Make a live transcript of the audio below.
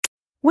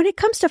When it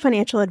comes to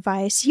financial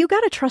advice, you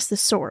gotta trust the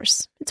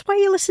source. It's why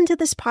you listen to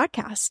this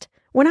podcast.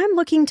 When I'm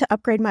looking to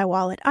upgrade my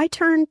wallet, I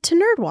turn to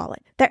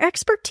NerdWallet. Their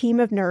expert team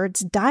of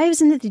nerds dives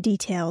into the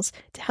details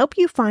to help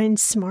you find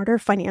smarter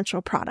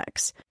financial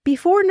products.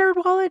 Before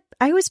NerdWallet,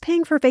 I was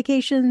paying for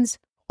vacations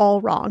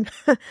all wrong.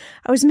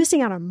 I was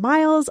missing out on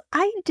miles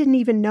I didn't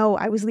even know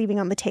I was leaving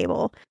on the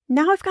table.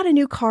 Now I've got a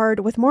new card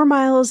with more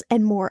miles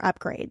and more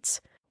upgrades.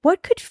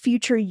 What could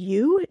future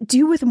you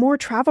do with more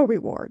travel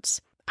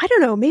rewards? I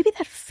don't know, maybe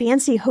that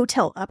fancy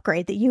hotel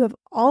upgrade that you have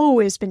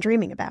always been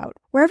dreaming about.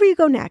 Wherever you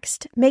go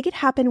next, make it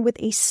happen with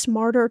a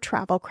smarter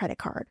travel credit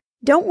card.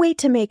 Don't wait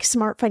to make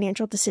smart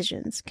financial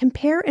decisions.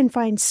 Compare and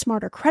find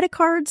smarter credit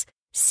cards,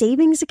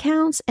 savings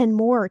accounts, and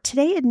more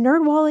today at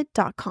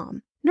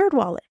nerdwallet.com.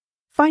 NerdWallet.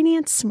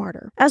 Finance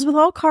smarter. As with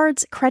all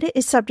cards, credit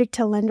is subject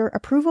to lender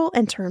approval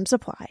and terms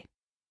apply.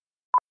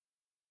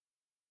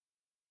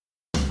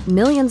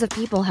 Millions of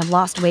people have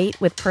lost weight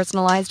with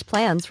personalized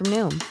plans from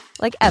Noom.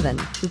 Like Evan,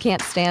 who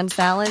can't stand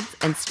salads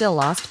and still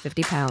lost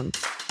 50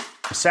 pounds.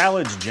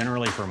 Salads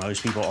generally for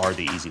most people are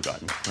the easy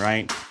button,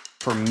 right?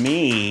 For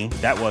me,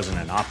 that wasn't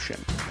an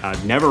option.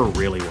 I never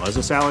really was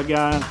a salad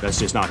guy. That's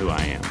just not who I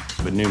am.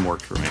 But Noom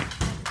worked for me.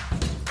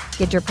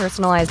 Get your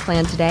personalized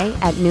plan today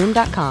at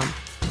Noom.com.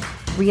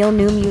 Real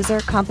Noom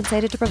user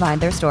compensated to provide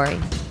their story.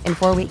 In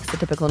 4 weeks, the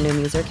typical Noom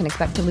user can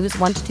expect to lose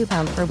 1 to 2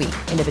 pounds per week.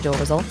 Individual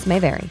results may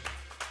vary.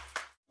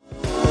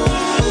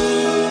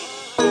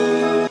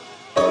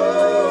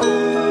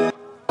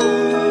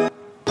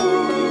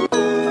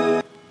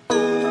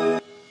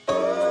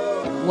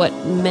 What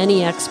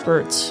many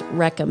experts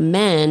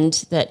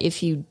recommend that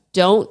if you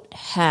don't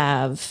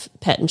have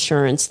pet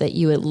insurance, that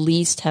you at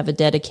least have a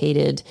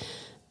dedicated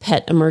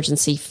pet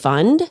emergency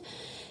fund,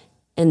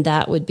 and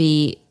that would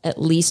be at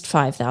least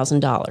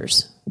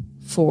 $5,000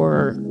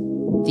 for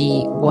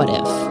the what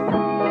if.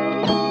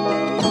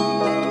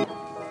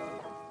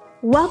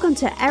 Welcome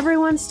to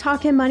Everyone's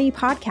Talking Money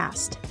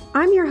podcast.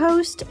 I'm your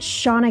host,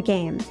 Shauna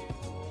Game.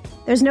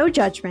 There's no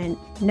judgment,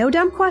 no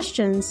dumb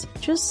questions,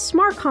 just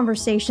smart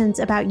conversations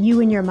about you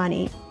and your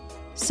money.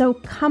 So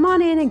come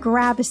on in and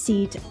grab a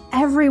seat.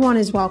 Everyone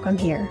is welcome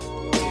here.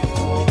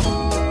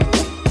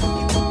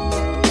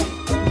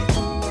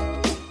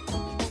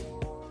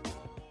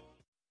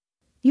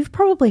 You've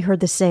probably heard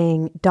the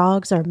saying,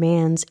 dogs are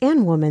man's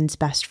and woman's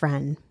best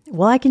friend.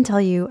 Well, I can tell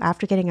you,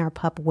 after getting our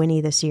pup Winnie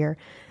this year,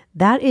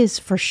 that is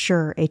for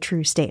sure a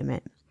true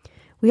statement.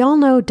 We all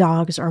know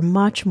dogs are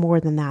much more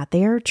than that.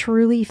 They are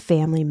truly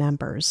family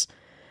members.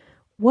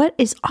 What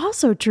is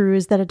also true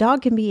is that a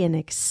dog can be an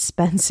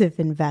expensive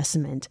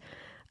investment.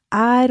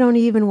 I don't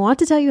even want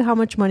to tell you how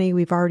much money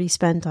we've already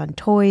spent on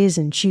toys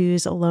and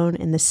shoes alone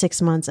in the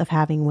 6 months of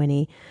having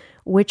Winnie,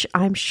 which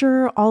I'm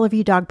sure all of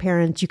you dog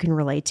parents you can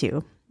relate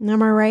to.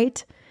 Am I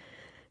right?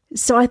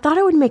 So I thought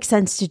it would make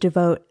sense to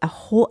devote a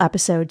whole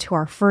episode to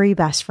our furry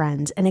best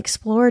friends and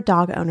explore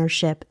dog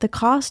ownership, the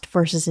cost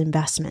versus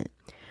investment.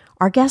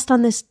 Our guest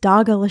on this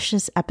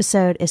dogolicious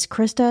episode is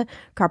Krista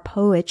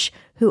Karpowich,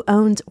 who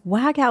owns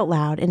Wag Out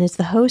Loud and is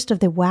the host of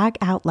the Wag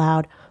Out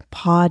Loud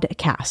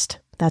podcast.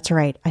 That's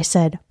right, I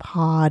said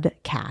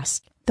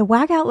podcast. The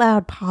Wag Out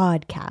Loud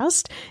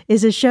podcast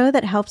is a show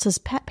that helps us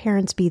pet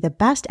parents be the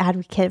best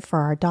advocate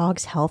for our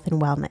dog's health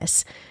and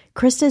wellness.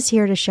 Krista's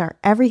here to share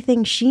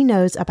everything she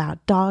knows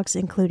about dogs,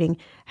 including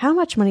how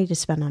much money to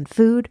spend on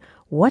food,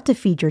 what to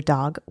feed your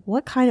dog,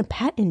 what kind of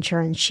pet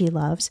insurance she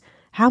loves,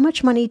 how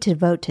much money to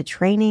devote to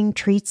training,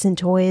 treats, and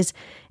toys,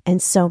 and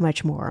so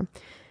much more.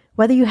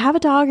 Whether you have a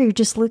dog or you're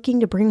just looking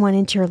to bring one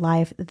into your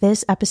life,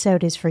 this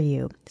episode is for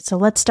you. So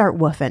let's start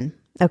woofing.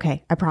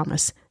 Okay, I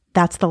promise.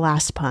 That's the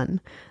last pun.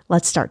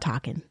 Let's start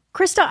talking.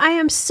 Krista, I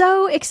am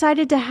so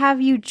excited to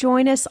have you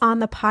join us on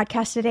the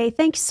podcast today.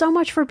 Thanks so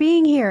much for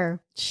being here.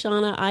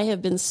 Shauna, I have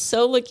been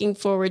so looking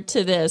forward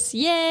to this.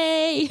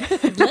 Yay!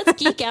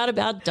 Let's geek out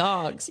about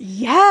dogs.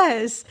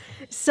 Yes.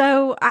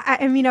 So,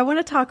 I want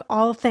to talk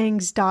all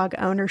things dog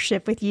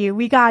ownership with you.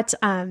 We got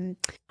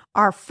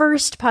our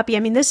first puppy.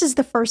 This is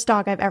the first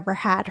dog I've ever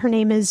had. Her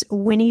name is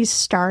Winnie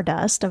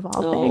Stardust, of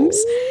all things.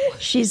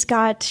 She's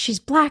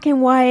black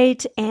and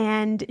white,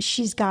 and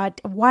she's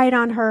got white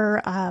on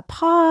her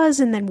paws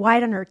and then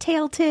white on her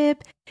tail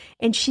tip.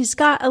 And she's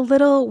got a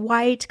little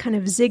white kind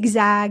of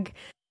zigzag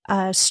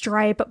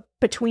stripe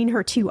between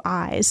her two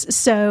eyes.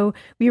 So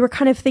we were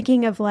kind of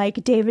thinking of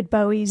like David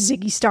Bowie's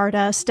Ziggy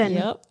Stardust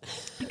and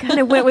kind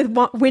of went with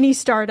Winnie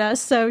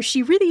Stardust. So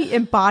she really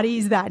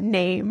embodies that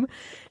name.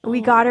 We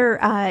got her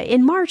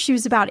in March. She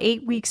was about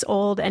 8 weeks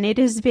old, and it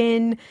has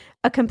been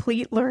a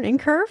complete learning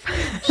curve.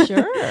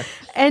 Sure.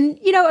 And,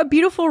 a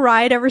beautiful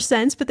ride ever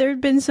since, but there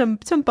have been some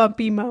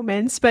bumpy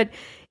moments. But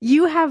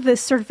you have this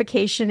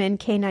certification in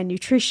canine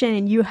nutrition,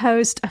 and you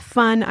host a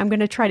fun, I'm going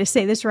to try to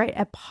say this right,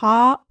 a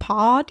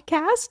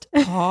pawdcast?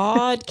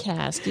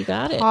 Podcast, you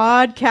got it.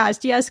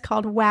 Podcast, yes,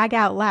 called Wag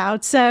Out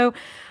Loud. So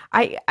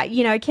I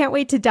can't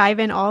wait to dive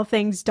in all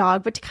things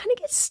dog, but to kind of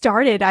get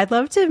started, I'd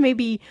love to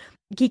maybe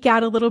geek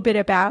out a little bit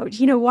about,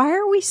 why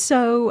are we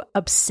so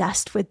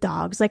obsessed with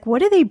dogs? Like, what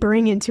do they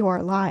bring into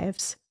our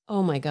lives?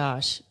 Oh my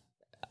gosh.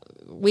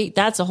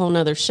 that's a whole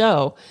nother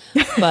show.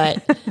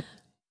 But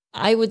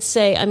I would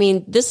say, I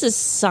mean, this is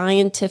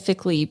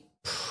scientifically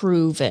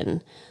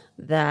proven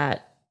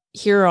that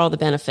here are all the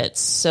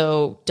benefits.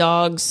 So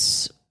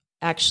dogs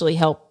actually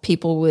help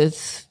people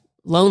with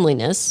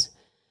loneliness.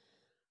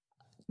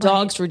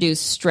 Dogs reduce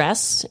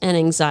stress and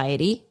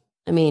anxiety.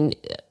 I mean,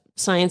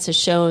 science has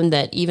shown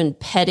that even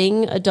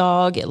petting a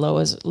dog, it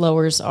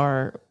lowers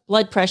our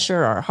blood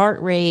pressure, our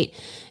heart rate.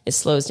 It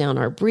slows down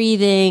our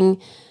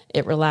breathing.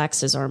 It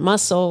relaxes our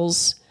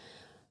muscles.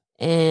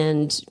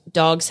 And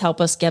dogs help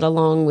us get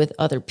along with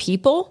other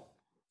people.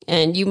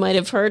 And you might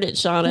have heard it,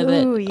 Shauna,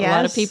 that a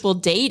lot of people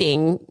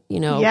dating,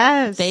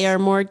 they are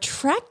more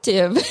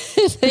attractive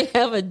if they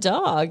have a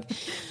dog.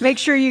 Make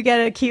sure you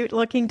get a cute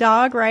looking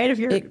dog, right?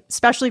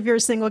 Especially if you're a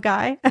single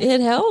guy. It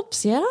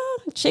helps. Yeah.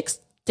 Chicks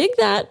dig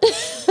that.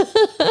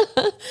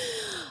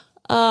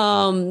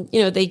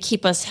 They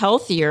keep us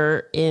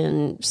healthier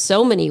in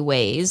so many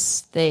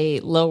ways. They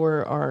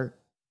lower our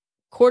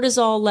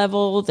cortisol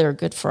level. They're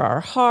good for our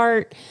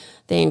heart.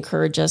 They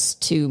encourage us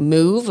to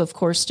move, of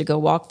course, to go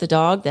walk the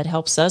dog. That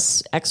helps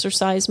us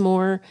exercise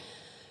more.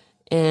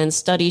 And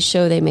studies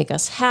show they make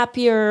us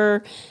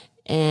happier,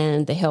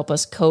 and they help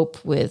us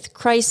cope with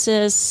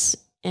crisis.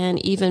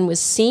 And even with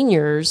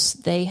seniors,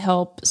 they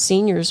help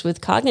seniors with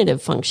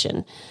cognitive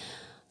function.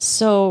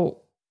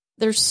 So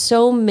there's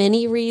so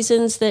many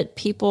reasons that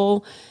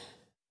people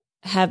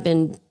have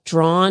been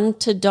drawn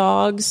to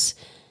dogs.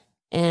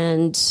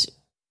 And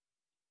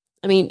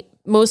I mean,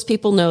 most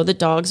people know that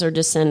dogs are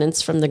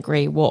descendants from the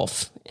gray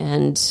wolf,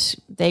 and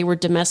they were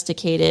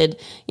domesticated.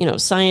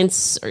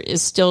 Science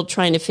is still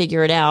trying to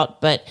figure it out,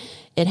 but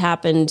it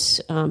happened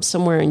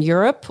somewhere in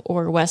Europe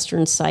or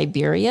Western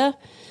Siberia.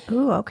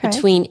 Ooh, okay.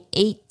 Between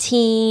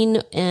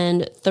 18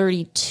 and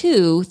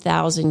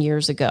 32,000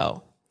 years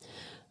ago.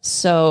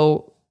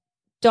 So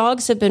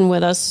dogs have been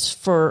with us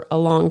for a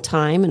long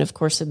time, and of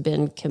course have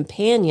been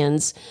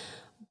companions.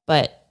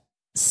 But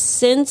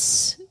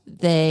since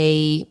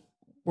they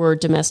were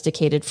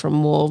domesticated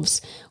from wolves,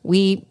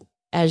 we,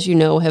 as you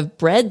know, have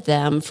bred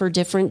them for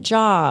different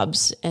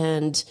jobs,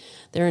 and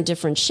they're in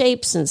different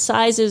shapes and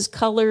sizes,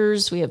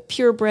 colors. We have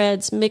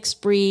purebreds,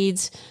 mixed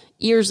breeds,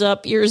 ears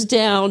up, ears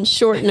down,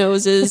 short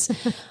noses.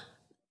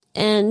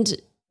 And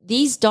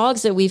these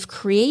dogs that we've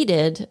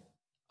created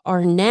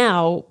are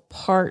now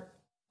part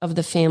of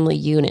the family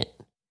unit.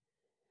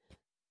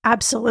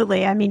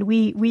 Absolutely. I mean,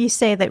 we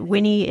say that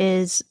Winnie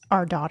is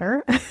our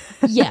daughter.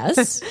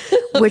 Yes.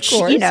 Which,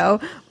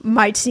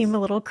 might seem a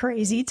little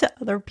crazy to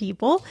other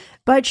people.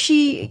 But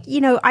she,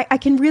 I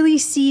can really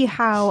see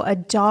how a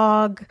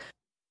dog,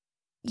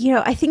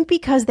 I think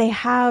because they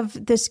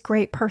have this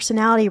great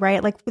personality,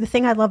 right? Like the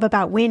thing I love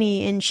about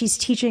Winnie, and she's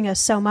teaching us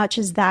so much,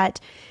 is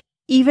that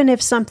even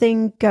if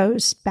something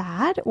goes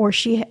bad, or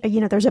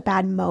there's a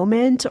bad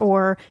moment,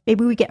 or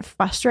maybe we get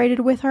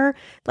frustrated with her,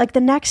 like the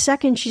next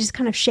second she just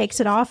kind of shakes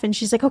it off and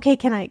she's like, okay,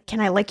 can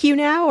I lick you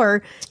now?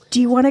 Or do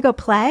you want to go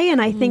play?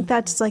 And I think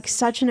that's like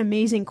such an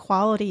amazing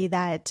quality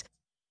that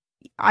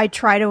I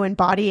try to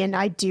embody, and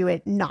I do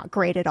it not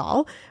great at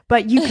all,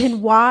 but you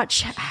can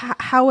watch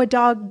how a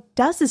dog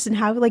does this and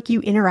how like you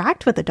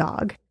interact with a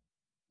dog.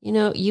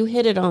 You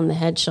hit it on the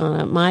head,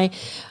 Shauna.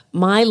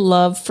 My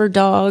love for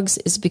dogs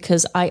is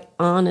because I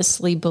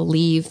honestly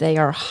believe they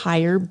are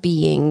higher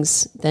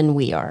beings than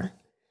we are.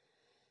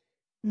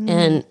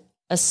 And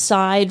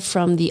aside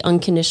from the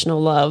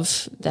unconditional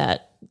love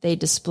that they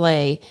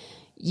display,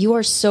 you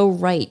are so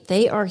right.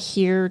 They are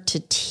here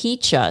to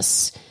teach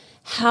us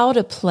how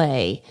to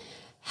play,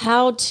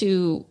 how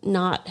to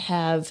not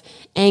have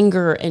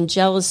anger and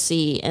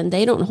jealousy, and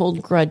they don't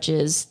hold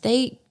grudges.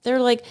 They're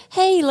like,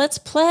 hey, let's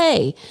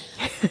play.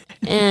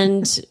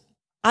 And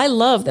I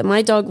love that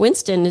my dog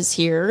Winston is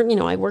here.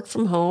 I work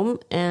from home,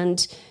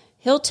 and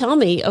he'll tell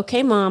me,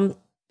 okay, Mom,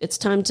 it's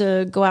time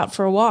to go out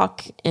for a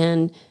walk.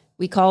 And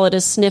we call it a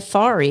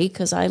sniffari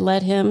because I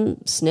let him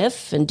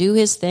sniff and do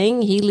his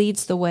thing. He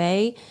leads the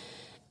way.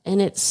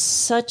 And it's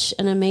such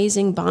an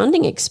amazing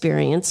bonding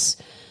experience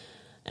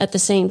at the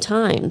same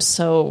time.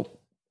 So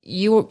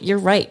you're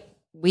right.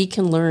 We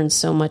can learn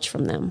so much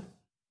from them.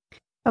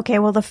 Okay,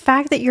 well, the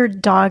fact that your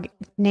dog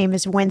name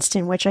is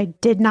Winston, which I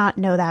did not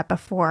know that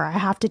before, I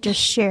have to just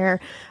share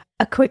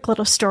a quick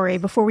little story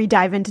before we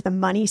dive into the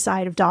money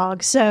side of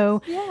dogs.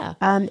 So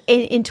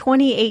in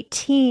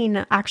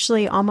 2018,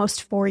 actually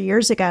almost 4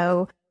 years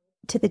ago,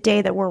 to the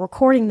day that we're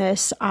recording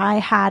this, I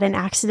had an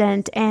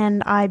accident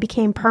and I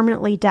became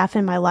permanently deaf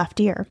in my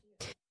left ear.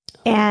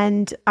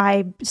 And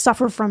I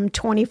suffer from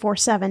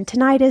 24/7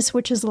 tinnitus,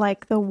 which is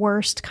like the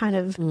worst kind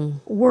of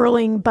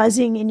whirling,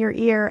 buzzing in your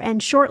ear.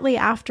 And shortly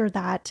after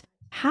that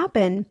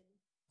happened,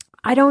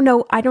 I don't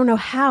know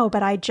how,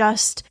 but I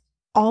just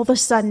all of a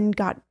sudden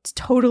got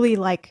totally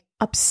like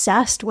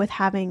obsessed with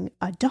having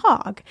a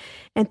dog,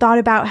 and thought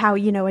about how,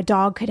 a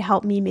dog could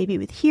help me maybe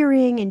with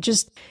hearing, and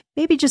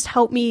maybe just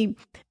help me,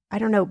 I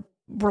don't know,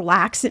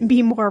 relax and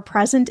be more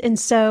present. And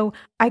so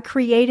I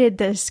created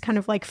this kind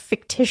of like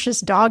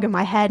fictitious dog in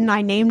my head, and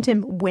I named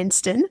him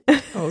Winston.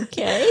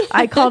 Okay.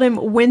 I called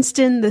him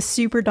Winston the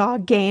Super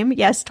Dog Game.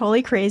 Yes,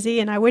 totally crazy.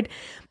 And I would,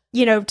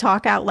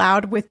 talk out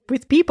loud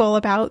with people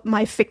about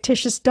my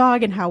fictitious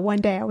dog and how one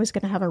day I was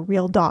going to have a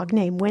real dog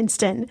named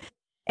Winston.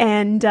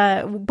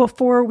 And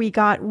before we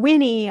got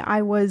Winnie,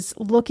 I was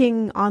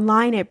looking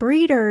online at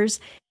breeders,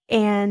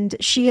 and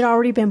she had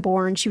already been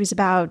born. She was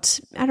about,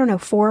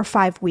 4 or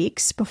 5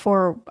 weeks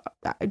before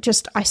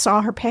I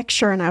saw her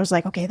picture, and I was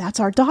like, okay, that's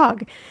our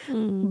dog.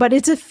 But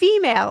it's a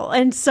female.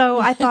 And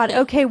so I thought,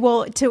 okay,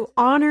 well, to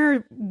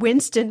honor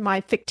Winston, my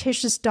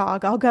fictitious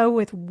dog, I'll go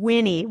with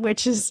Winnie,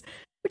 which is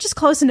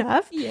close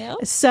enough. Yeah.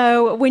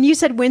 So when you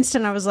said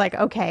Winston, I was like,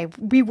 okay,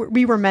 we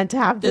were meant to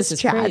have this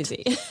chat.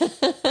 Crazy.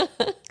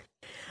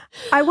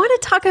 I want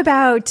to talk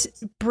about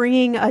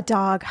bringing a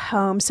dog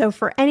home. So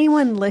for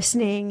anyone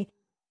listening,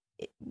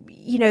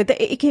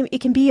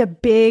 it can be a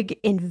big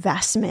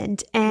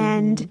investment.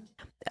 And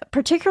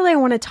particularly I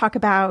want to talk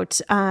about,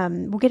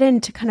 we'll get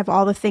into kind of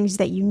all the things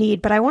that you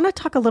need, but I want to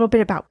talk a little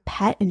bit about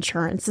pet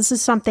insurance. This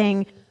is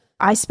something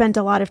I spent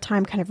a lot of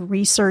time kind of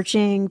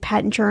researching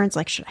pet insurance.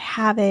 Like, should I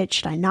have it?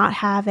 Should I not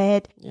have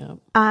it? Yeah.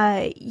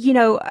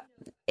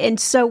 And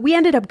so we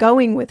ended up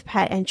going with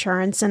pet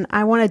insurance, and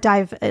I want to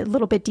dive a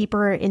little bit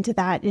deeper into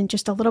that in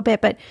just a little bit.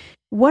 But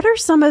what are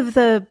some of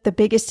the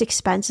biggest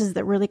expenses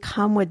that really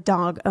come with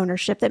dog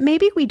ownership that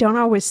maybe we don't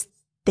always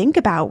think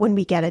about when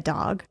we get a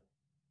dog?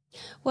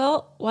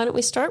 Well, why don't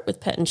we start with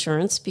pet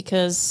insurance?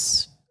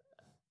 Because,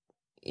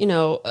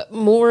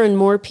 more and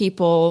more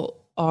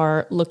people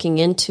are looking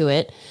into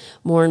it.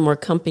 More and more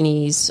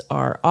companies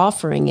are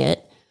offering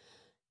it.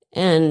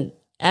 And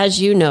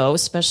as you know,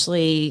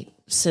 especially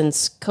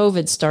since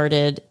COVID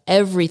started,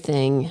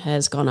 everything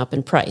has gone up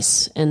in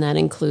price, and that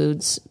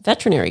includes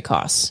veterinary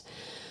costs.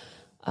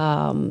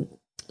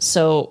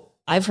 So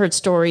I've heard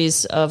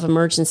stories of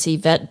emergency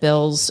vet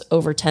bills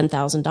over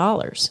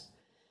 $10,000.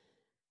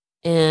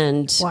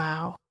 And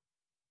wow,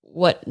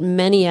 what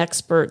many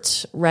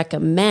experts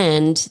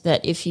recommend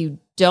that if you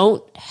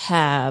don't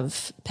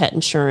have pet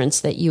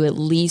insurance, that you at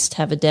least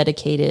have a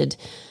dedicated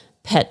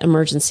pet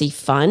emergency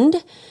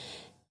fund.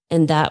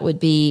 And that would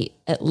be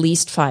at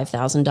least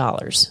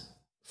 $5,000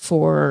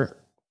 for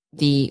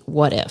the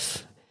what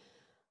if.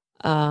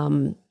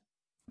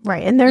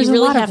 Right. And there's a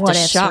lot of what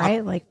ifs,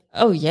 right? Like,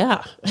 oh,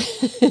 yeah.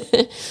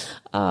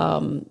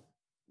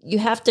 You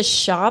have to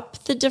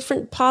shop the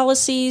different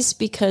policies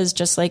because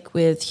just like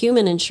with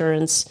human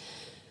insurance,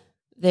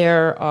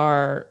 there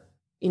are,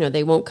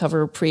 they won't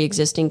cover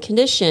pre-existing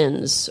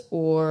conditions,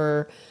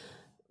 or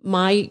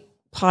my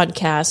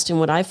podcast and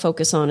what I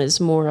focus on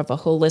is more of a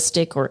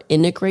holistic or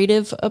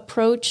integrative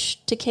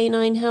approach to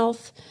canine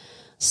health.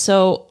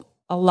 So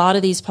a lot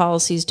of these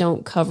policies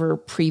don't cover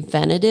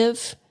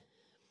preventative.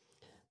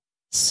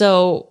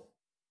 So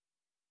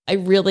I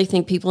really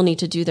think people need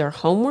to do their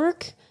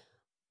homework.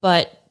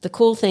 But the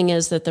cool thing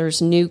is that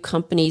there's new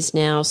companies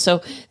now.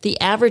 So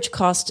the average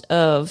cost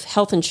of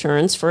health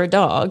insurance for a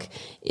dog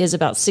is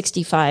about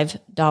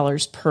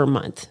 $65 per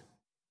month.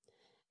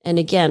 And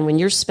again, when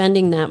you're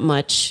spending that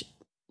much,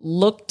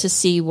 look to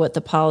see what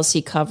the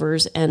policy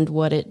covers and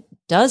what it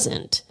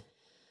doesn't.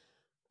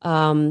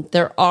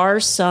 There are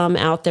some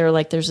out there,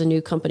 like there's a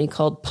new company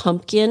called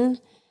Pumpkin,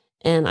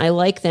 and I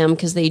like them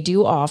because they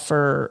do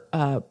offer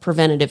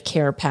preventative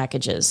care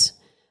packages,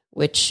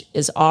 which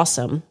is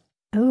awesome.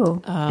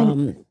 Oh,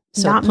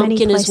 so not Pumpkin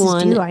many places is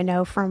one. do, I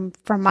know from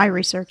my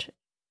research.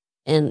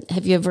 And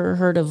have you ever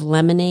heard of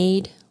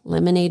Lemonade?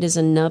 Lemonade is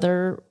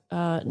another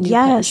new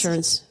pet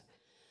insurance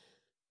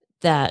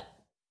that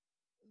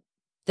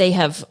they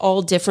have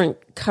all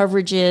different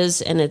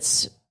coverages, and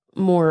it's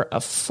more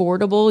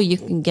affordable. You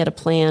can get a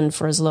plan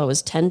for as low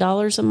as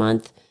 $10 a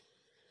month.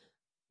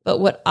 But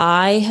what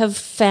I have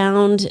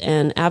found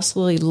and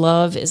absolutely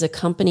love is a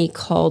company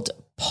called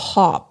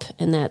PAWP,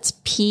 and that's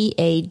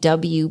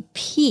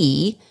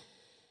PAWP.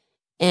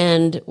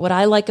 And what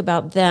I like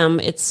about them,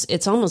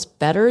 it's almost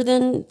better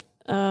than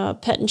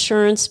pet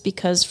insurance,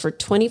 because for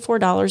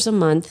 $24 a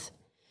month,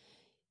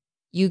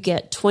 you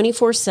get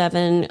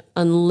 24/7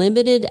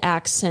 unlimited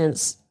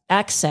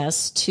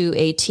access to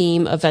a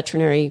team of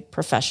veterinary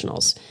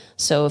professionals.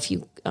 So if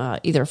you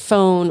either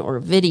phone or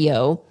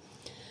video,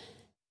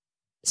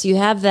 so you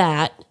have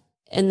that.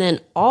 And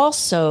then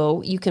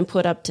also you can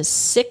put up to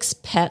 6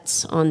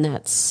 pets on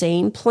that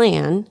same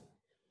plan.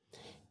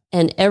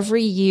 And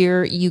every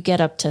year you get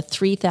up to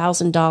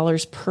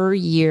 $3,000 per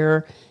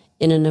year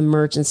in an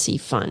emergency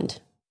fund.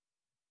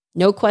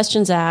 No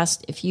questions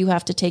asked. If you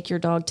have to take your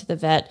dog to the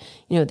vet,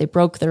 they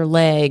broke their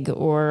leg,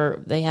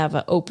 or they have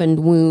an opened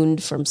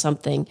wound from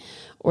something,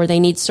 or they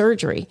need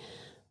surgery,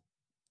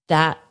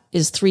 that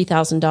is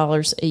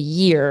 $3,000 a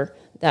year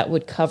that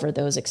would cover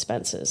those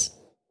expenses.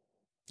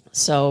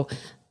 So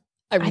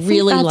I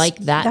really like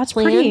that That's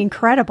plan. pretty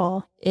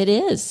incredible. It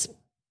is.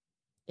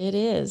 It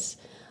is.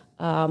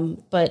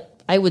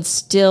 But I would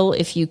still,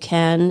 if you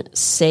can,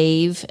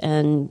 save,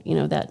 and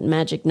that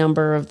magic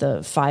number of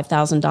the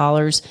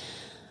 $5,000,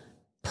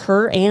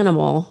 per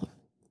animal,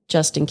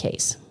 just in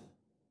case.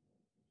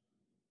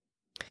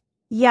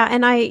 Yeah.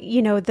 And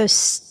the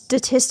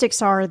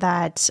statistics are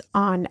that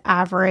on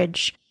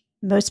average,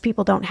 most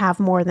people don't have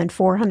more than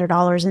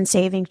 $400 in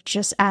savings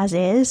just as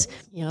is.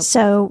 Yep.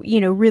 So,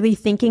 really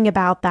thinking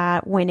about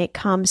that when it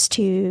comes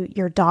to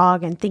your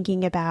dog and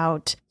thinking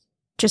about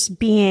just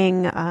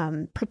being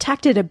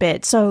protected a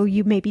bit. So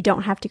you maybe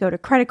don't have to go to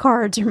credit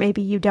cards, or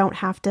maybe you don't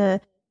have to,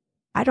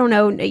 I don't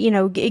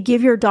know,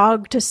 give your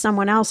dog to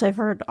someone else. I've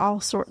heard all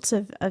sorts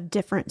of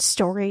different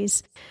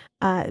stories.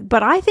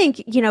 But I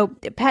think,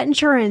 pet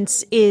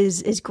insurance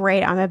is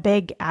great. I'm a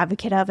big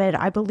advocate of it.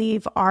 I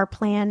believe our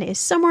plan is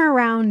somewhere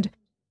around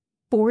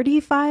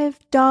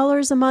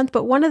 $45 a month.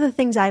 But one of the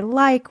things I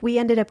like, we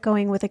ended up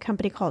going with a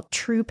company called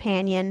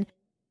Trupanion,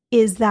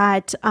 is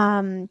that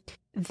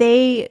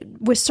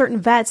with certain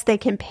vets, they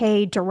can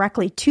pay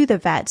directly to the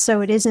vet.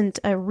 So it isn't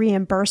a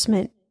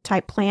reimbursement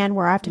type plan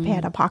where I have to pay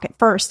out of pocket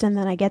first and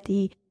then I get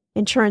the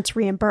insurance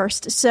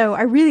reimbursed. So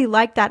I really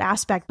like that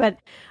aspect, but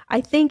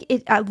I think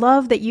I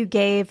love that you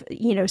gave,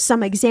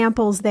 some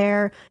examples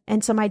there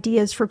and some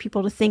ideas for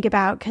people to think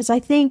about. Cause I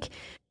think,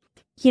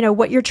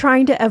 what you're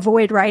trying to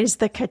avoid, right, is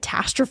the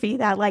catastrophe,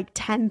 that like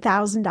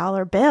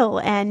 $10,000 bill.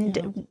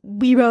 And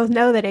we both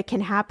know that it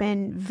can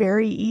happen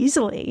very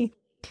easily.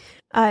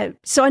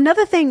 So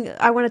another thing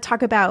I want to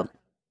talk about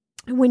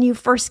when you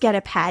first get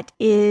a pet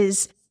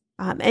is,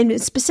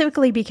 and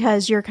specifically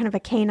because you're kind of a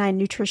canine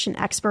nutrition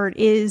expert,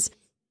 is,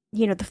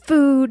 the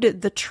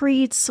food, the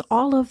treats,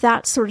 all of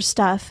that sort of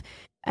stuff.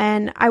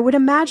 And I would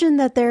imagine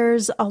that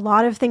there's a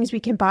lot of things we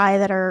can buy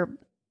that are,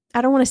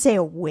 I don't want to say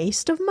a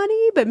waste of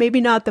money, but maybe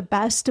not the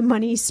best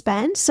money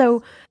spent.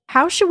 So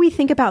how should we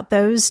think about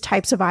those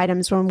types of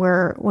items when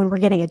we're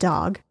getting a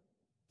dog?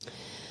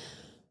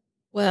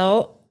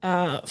 Well,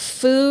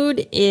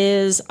 food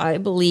is, I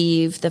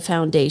believe, the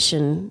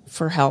foundation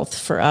for health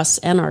for us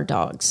and our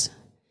dogs.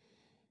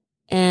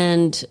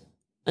 And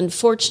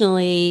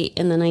unfortunately,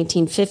 in the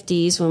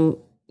 1950s, when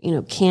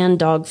canned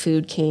dog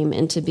food came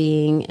into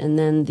being, and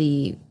then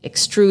the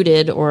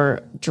extruded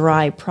or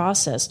dry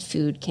processed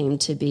food came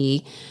to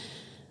be,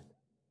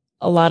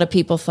 a lot of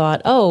people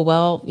thought, oh,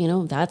 well,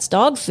 that's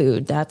dog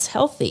food, that's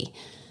healthy.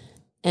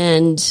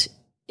 And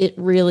it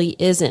really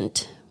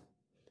isn't.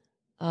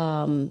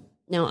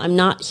 Now, I'm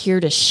not here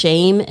to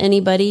shame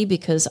anybody,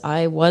 because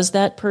I was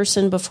that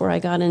person before I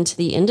got into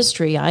the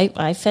industry.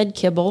 I fed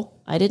kibble.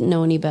 I didn't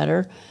know any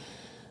better.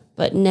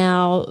 But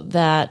now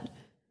that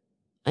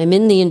I'm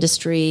in the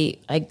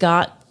industry, I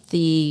got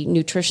the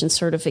nutrition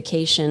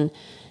certification.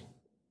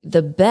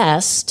 The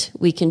best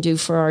we can do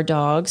for our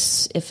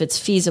dogs, if it's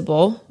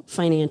feasible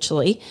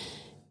financially,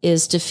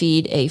 is to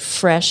feed a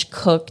fresh,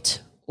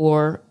 cooked,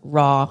 or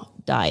raw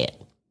diet,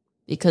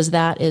 because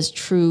that is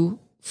true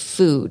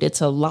food.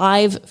 It's a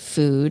live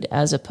food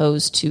as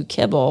opposed to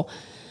kibble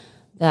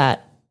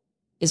that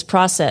is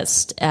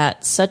processed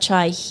at such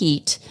high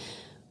heat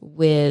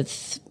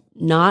with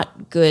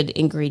not good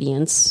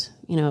ingredients.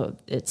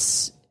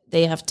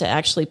 They have to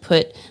actually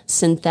put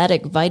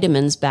synthetic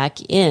vitamins back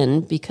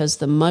in, because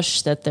the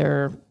mush that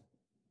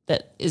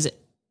is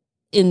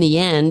in the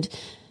end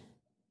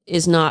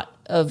is not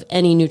of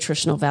any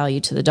nutritional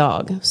value to the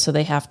dog. So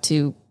they have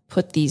to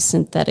put these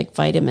synthetic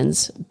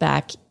vitamins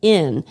back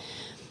in.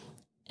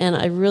 And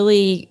I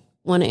really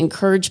want to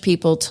encourage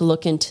people to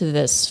look into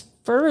this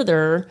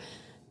further,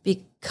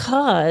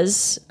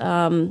 because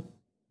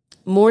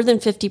more than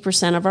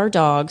 50% of our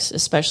dogs,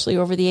 especially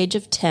over the age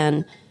of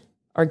 10,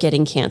 are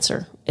getting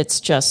cancer. It's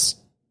just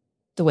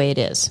the way it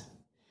is.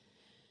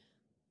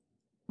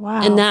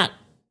 Wow. And that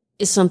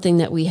is something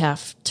that we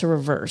have to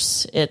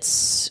reverse.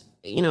 It's,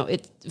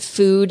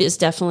 food is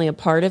definitely a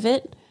part of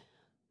it.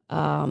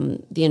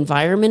 The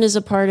environment is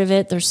a part of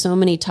it. There's so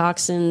many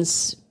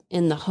toxins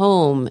in the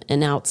home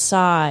and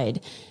outside,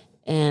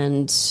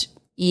 and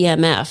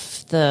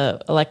EMF,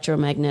 the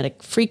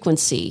electromagnetic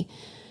frequency.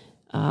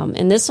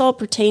 And this all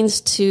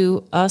pertains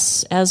to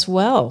us as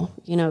well.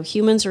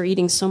 Humans are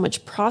eating so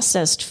much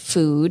processed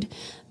food.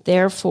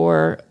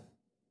 Therefore,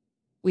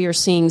 we are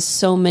seeing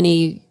so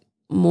many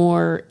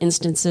more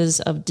instances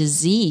of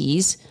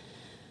disease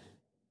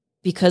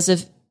because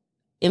of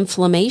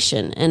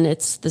inflammation. And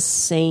it's the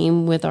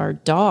same with our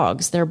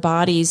dogs. Their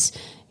bodies,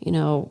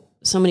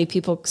 so many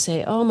people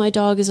say, oh, my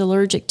dog is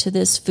allergic to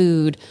this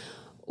food,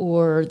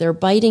 or they're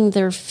biting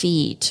their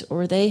feet,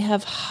 or they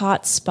have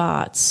hot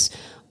spots,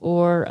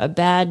 or a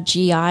bad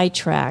GI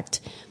tract.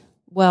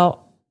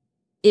 Well,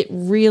 it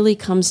really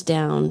comes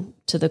down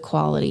to the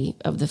quality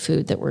of the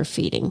food that we're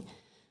feeding.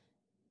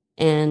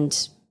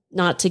 And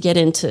not to get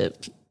into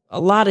a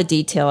lot of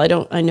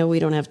detail, I know we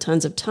don't have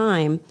tons of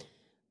time,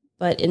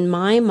 but in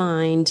my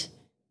mind,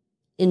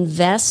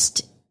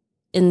 invest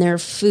in their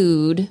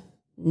food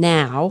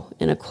now,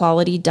 in a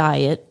quality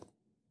diet,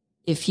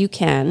 if you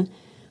can,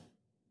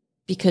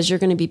 because you're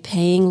going to be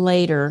paying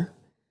later,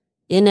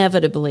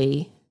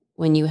 inevitably,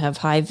 when you have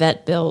high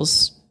vet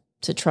bills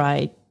to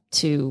try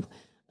to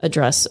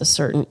address a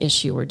certain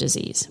issue or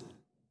disease.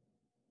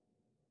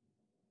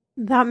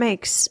 That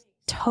makes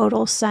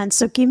total sense.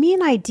 So give me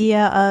an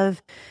idea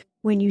of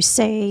when you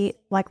say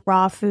like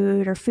raw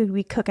food or food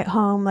we cook at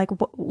home, like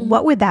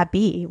what would that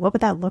be? What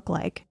would that look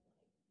like?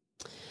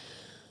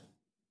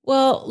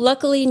 Well,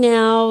 luckily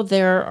now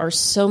there are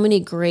so many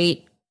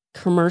great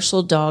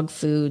commercial dog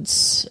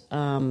foods.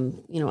 I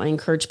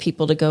encourage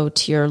people to go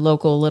to your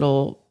local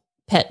little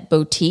pet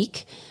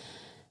boutique,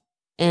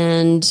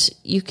 and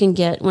you can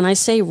get, when I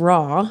say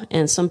raw,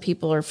 and some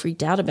people are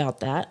freaked out about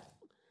that,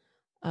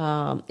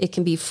 it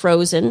can be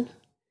frozen,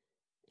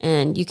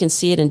 and you can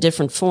see it in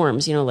different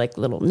forms, like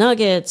little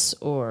nuggets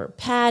or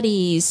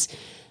patties.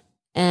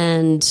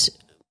 And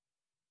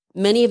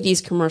many of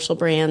these commercial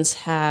brands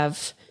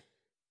have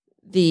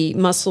the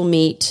muscle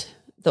meat,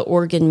 the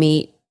organ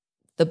meat,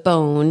 the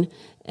bone,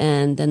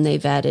 and then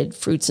they've added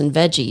fruits and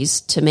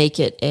veggies to make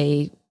it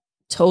a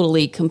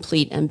totally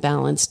complete and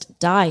balanced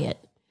diet.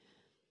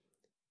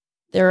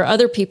 There are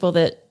other people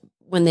that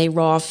when they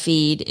raw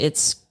feed,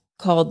 it's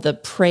called the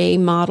prey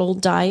model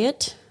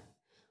diet,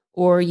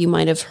 or you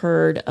might have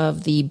heard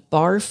of the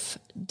barf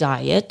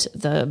diet,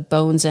 the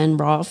bones and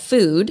raw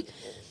food.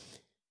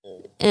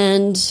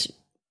 And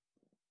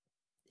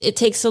it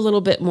takes a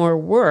little bit more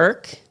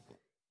work,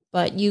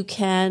 but you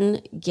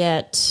can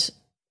get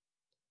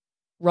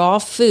raw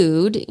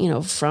food,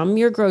 from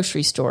your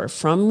grocery store,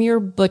 from your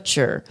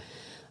butcher,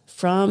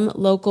 from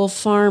local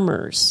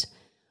farmers,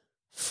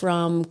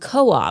 from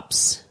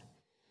co-ops,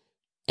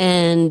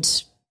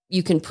 and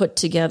you can put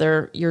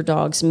together your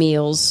dog's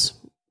meals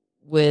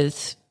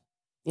with,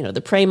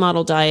 the prey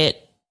model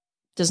diet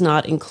does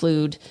not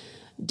include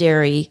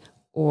dairy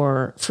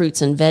or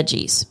fruits and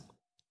veggies.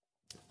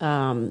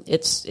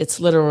 It's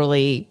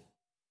literally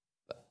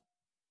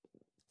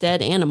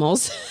dead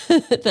animals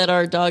that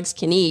our dogs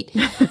can eat.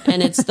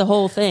 And it's the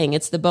whole thing.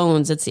 It's the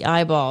bones, it's the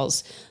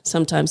eyeballs.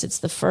 Sometimes it's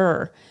the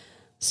fur.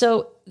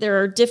 So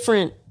there are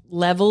different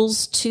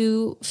levels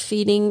to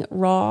feeding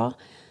raw.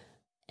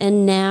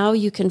 And now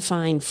you can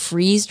find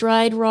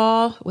freeze-dried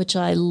raw, which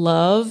I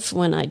love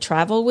when I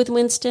travel with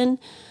Winston.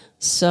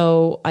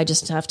 So I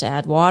just have to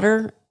add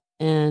water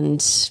and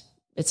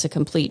it's a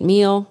complete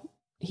meal.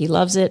 He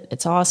loves it.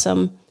 It's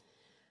awesome.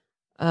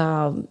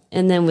 And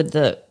then with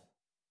the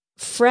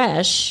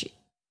fresh,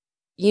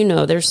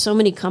 there's so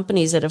many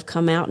companies that have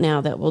come out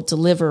now that will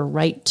deliver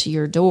right to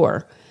your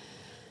door.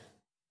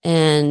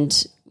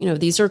 And,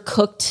 these are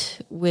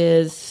cooked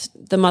with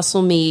the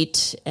muscle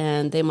meat,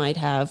 and they might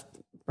have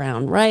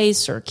brown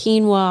rice or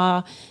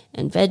quinoa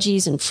and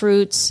veggies and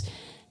fruits.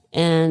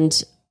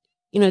 And,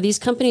 these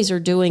companies are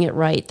doing it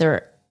right.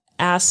 They're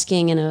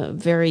asking in a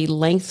very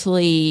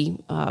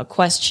lengthy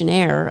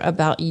questionnaire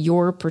about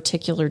your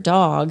particular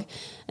dog,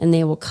 and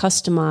they will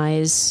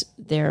customize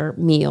their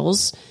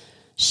meals,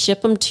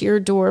 ship them to your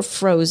door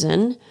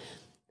frozen,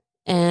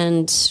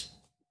 and,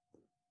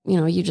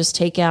 you just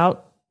take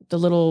out the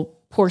little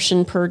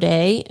portion per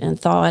day and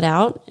thaw it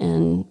out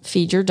and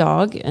feed your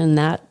dog. And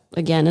that,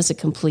 again, is a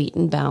complete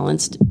and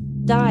balanced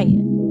diet.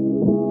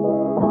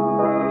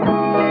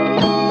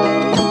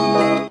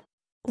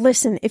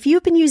 Listen, if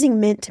you've been using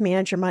Mint to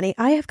manage your money,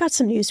 I have got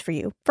some news for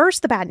you.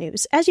 First, the bad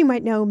news. As you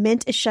might know,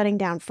 Mint is shutting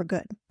down for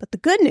good. But the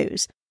good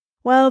news,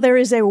 well, there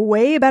is a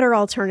way better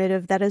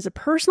alternative that is a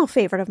personal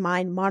favorite of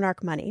mine,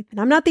 Monarch Money. And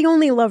I'm not the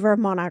only lover of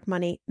Monarch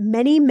Money.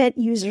 Many Mint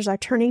users are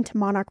turning to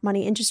Monarch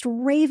Money and just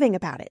raving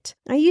about it.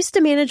 I used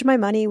to manage my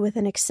money with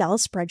an Excel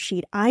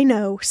spreadsheet. I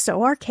know,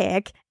 so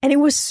archaic, and it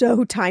was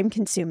so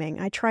time-consuming.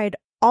 I tried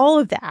all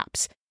of the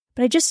apps,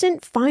 but I just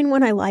didn't find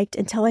one I liked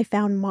until I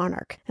found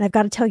Monarch. And I've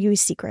got to tell you a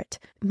secret.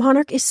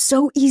 Monarch is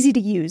so easy to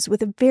use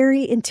with a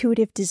very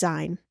intuitive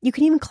design. You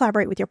can even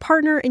collaborate with your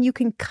partner, and you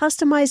can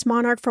customize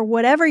Monarch for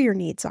whatever your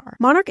needs are.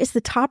 Monarch is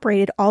the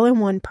top-rated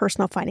all-in-one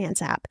personal finance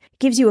app. It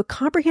gives you a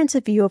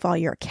comprehensive view of all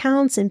your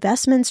accounts,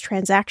 investments,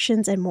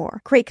 transactions, and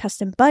more. Create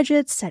custom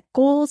budgets, set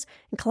goals,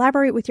 and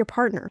collaborate with your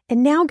partner.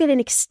 And now get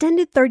an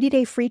extended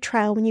 30-day free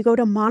trial when you go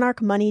to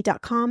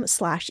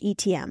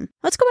monarchmoney.com/ETM.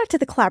 Let's go back to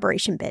the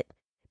collaboration bit.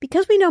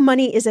 Because we know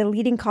money is a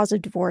leading cause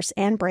of divorce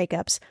and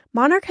breakups,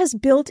 Monarch has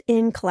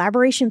built-in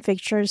collaboration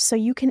features so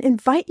you can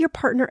invite your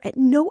partner at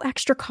no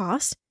extra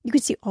cost. You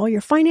can see all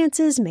your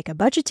finances, make a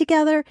budget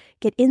together,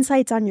 get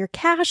insights on your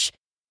cash.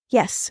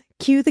 Yes,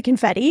 cue the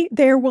confetti.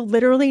 There will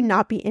literally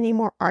not be any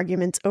more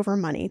arguments over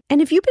money.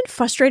 And if you've been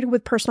frustrated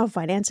with personal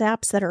finance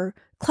apps that are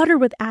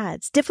cluttered with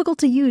ads, difficult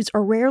to use,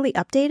 or rarely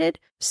updated,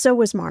 so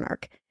was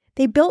Monarch.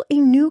 They built a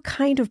new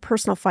kind of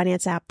personal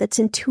finance app that's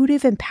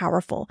intuitive and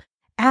powerful,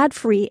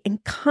 ad-free,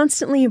 and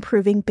constantly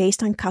improving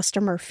based on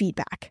customer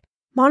feedback.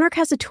 Monarch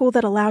has a tool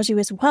that allows you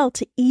as well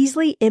to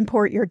easily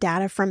import your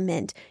data from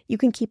Mint. You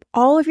can keep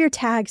all of your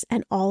tags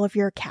and all of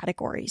your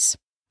categories.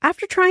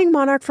 After trying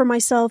Monarch for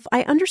myself,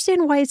 I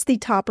understand why it's the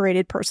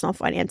top-rated personal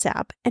finance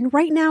app. And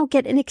right now,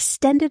 get an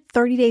extended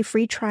 30-day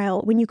free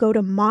trial when you go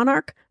to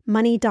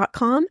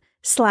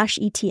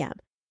monarchmoney.com/ETM.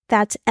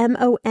 That's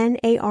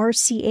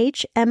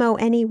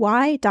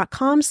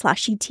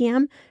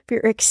monarchmoney.com/ETM for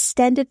your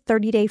extended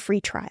 30-day free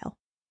trial.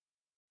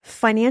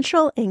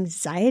 Financial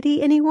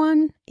anxiety,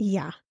 anyone?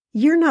 Yeah,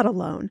 you're not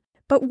alone.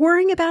 But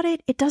worrying about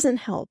it, it doesn't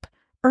help.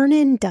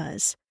 Earnin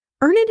does.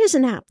 Earnin is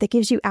an app that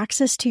gives you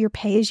access to your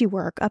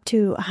pay-as-you-work up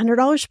to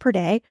 $100 per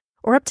day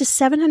or up to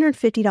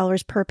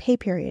 $750 per pay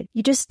period.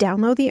 You just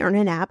download the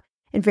Earnin app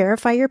and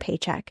verify your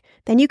paycheck.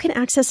 Then you can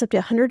access up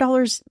to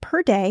 $100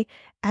 per day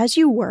as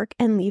you work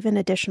and leave an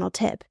additional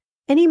tip.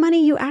 Any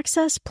money you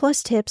access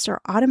plus tips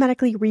are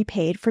automatically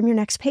repaid from your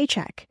next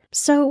paycheck.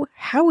 So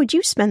how would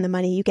you spend the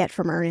money you get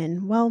from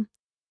Earnin? Well,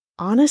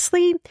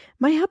 honestly,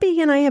 my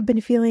hubby and I have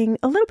been feeling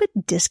a little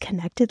bit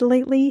disconnected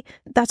lately.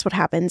 That's what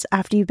happens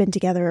after you've been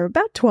together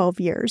about 12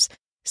 years.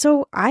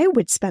 So I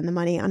would spend the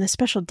money on a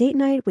special date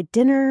night with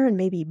dinner and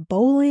maybe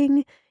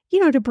bowling,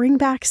 to bring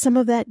back some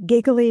of that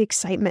giggly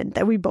excitement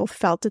that we both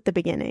felt at the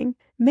beginning.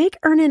 Make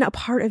Earnin a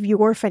part of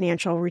your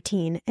financial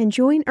routine and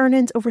join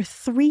Earnin's over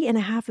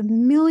 3.5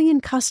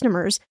 million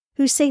customers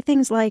who say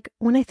things like,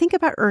 when I think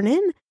about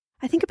Earnin,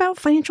 I think about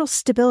financial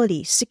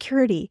stability,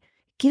 security.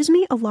 It gives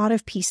me a lot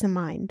of peace of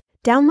mind.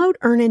 Download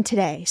Earnin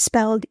today,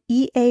 spelled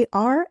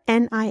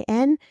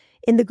EARNIN,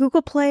 in the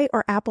Google Play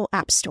or Apple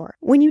App Store.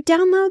 When you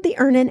download the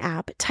Earnin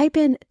app, type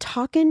in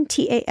Talkin',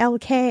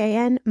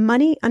 TALKAN,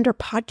 money under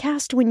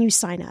podcast when you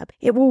sign up.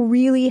 It will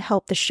really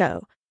help the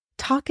show.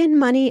 Talkin'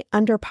 money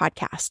under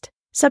podcast.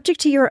 Subject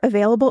to your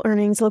available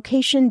earnings,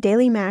 location,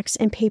 daily max,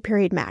 and pay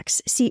period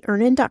max. See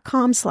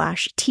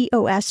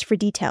earnin.com/TOS for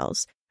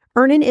details.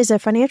 Earnin is a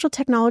financial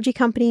technology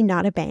company,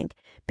 not a bank.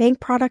 Bank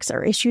products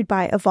are issued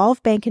by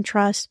Evolve Bank and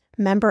Trust,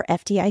 member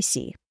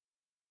FDIC.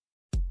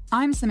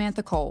 I'm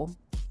Samantha Cole,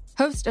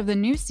 host of the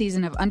new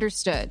season of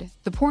Understood,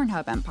 the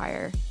Pornhub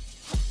Empire.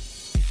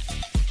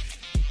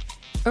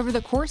 Over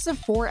the course of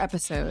 4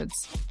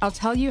 episodes, I'll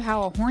tell you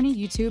how a horny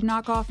YouTube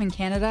knockoff in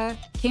Canada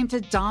came to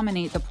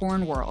dominate the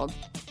porn world,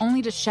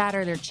 only to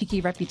shatter their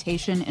cheeky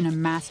reputation in a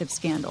massive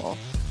scandal.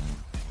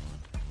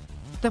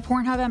 The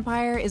Pornhub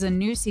Empire is a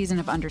new season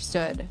of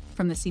Understood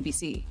from the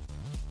CBC.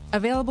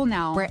 Available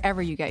now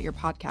wherever you get your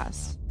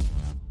podcasts.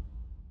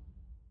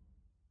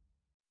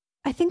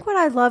 I think what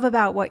I love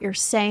about what you're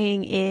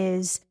saying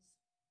is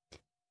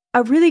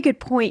a really good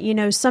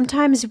point.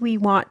 Sometimes we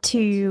want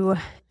to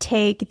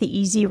take the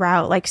easy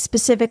route, like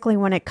specifically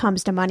when it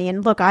comes to money.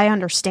 And look, I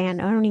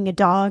understand owning a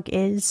dog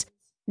is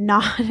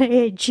not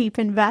a cheap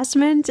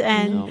investment.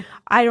 And no.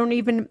 I don't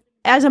even,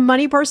 as a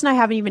money person, I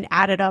haven't even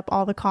added up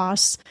all the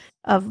costs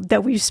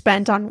that we've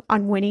spent on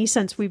Winnie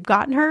since we've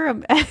gotten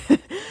her.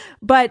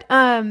 But,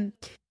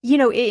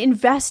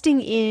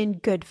 investing in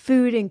good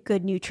food and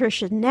good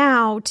nutrition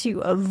now to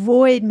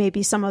avoid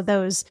maybe some of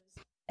those,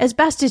 as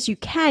best as you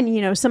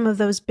can, some of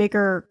those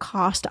bigger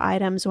cost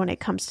items when it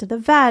comes to the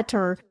vet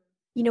or,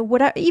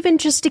 whatever, even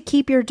just to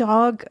keep your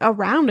dog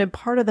around and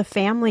part of the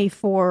family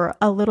for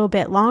a little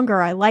bit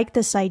longer. I like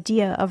this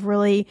idea of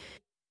really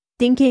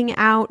thinking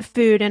out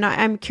food. And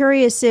I'm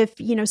curious if,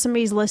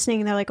 somebody's listening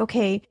and they're like,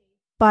 okay,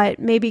 but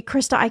maybe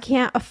Krista, I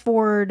can't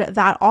afford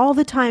that all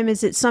the time.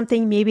 Is it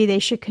something maybe they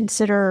should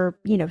consider,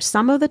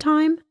 some of the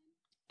time?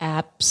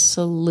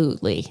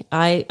 Absolutely.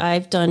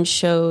 I've done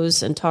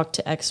shows and talked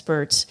to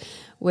experts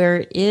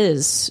where it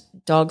is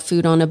dog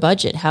food on a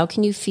budget. How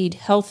can you feed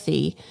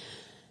healthy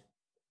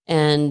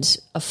and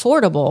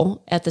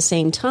affordable at the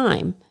same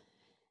time?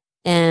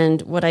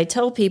 And what I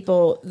tell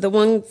people, the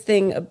one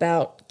thing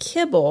about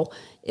kibble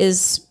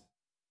is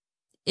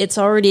it's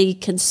already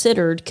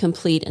considered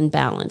complete and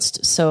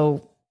balanced.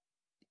 So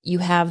you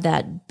have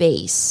that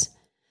base.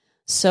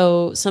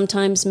 So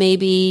sometimes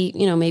maybe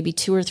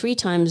 2 or 3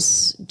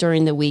 times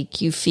during the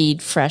week you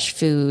feed fresh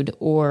food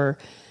or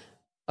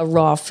a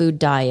raw food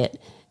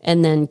diet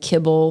and then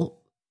kibble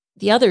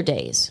the other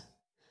days.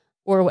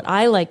 Or what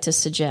I like to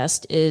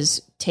suggest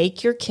is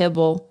take your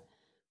kibble,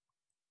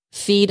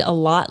 feed a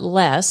lot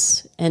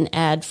less, and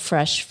add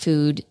fresh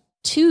food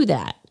to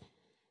that.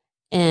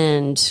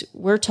 And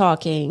we're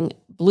talking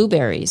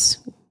blueberries,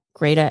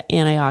 great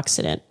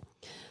antioxidant,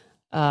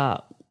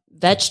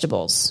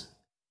 vegetables,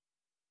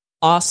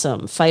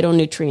 awesome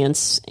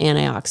phytonutrients,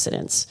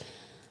 antioxidants.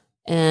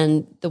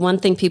 And the one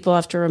thing people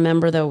have to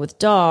remember, though, with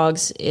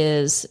dogs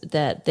is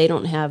that they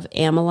don't have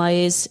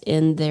amylase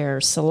in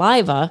their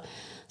saliva,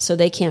 so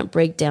they can't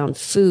break down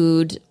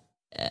food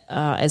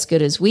as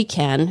good as we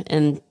can.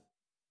 And,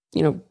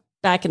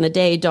 back in the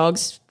day,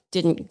 dogs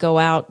didn't go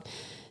out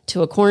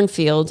to a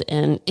cornfield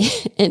and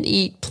and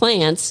eat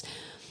plants.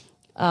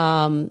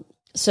 So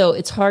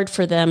it's hard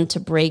for them to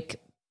break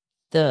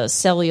the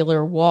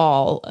cellular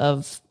wall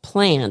of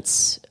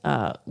plants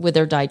with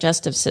their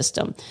digestive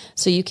system.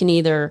 So you can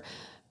either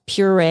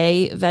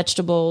puree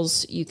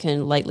vegetables, you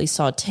can lightly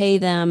saute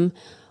them,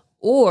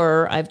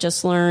 or I've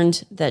just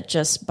learned that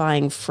just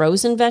buying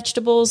frozen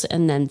vegetables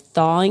and then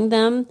thawing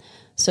them,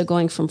 so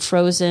going from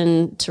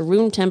frozen to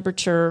room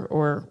temperature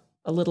or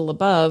a little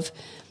above,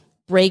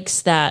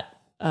 breaks that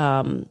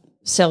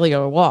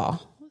cellular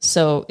wall.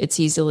 So it's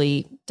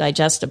easily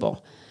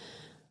digestible,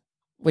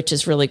 which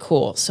is really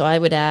cool. So I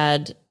would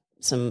add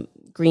some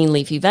green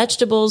leafy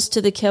vegetables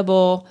to the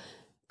kibble,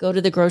 go to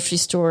the grocery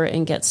store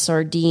and get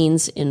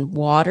sardines in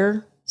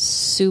water,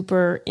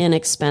 super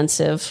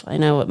inexpensive. I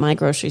know at my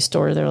grocery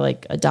store, they're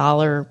like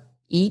 $1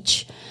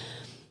 each.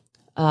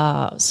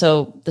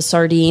 So the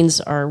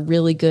sardines are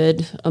really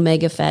good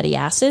omega fatty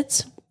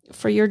acids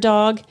for your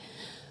dog.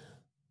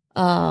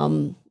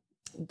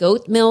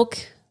 Goat milk,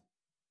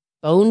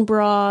 bone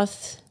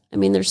broth. I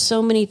mean, there's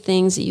so many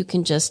things that you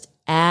can just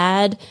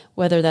add,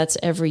 whether that's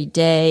every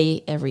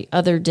day, every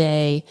other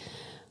day,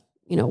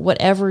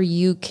 whatever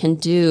you can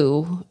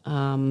do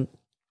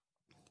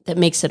that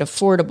makes it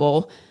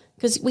affordable.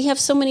 Because we have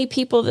so many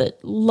people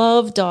that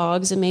love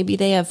dogs and maybe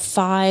they have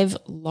 5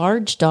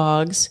 large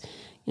dogs.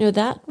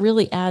 That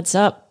really adds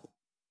up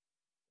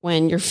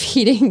when you're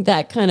feeding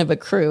that kind of a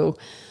crew.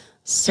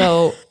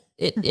 So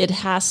it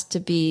has to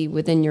be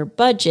within your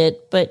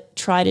budget, but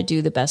try to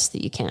do the best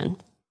that you can.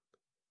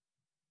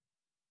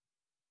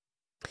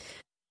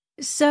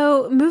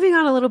 So moving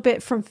on a little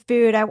bit from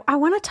food, I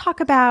want to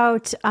talk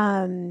about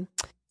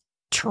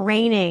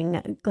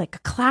training,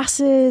 like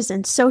classes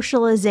and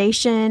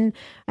socialization.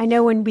 I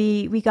know when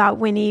we got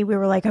Winnie, we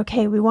were like,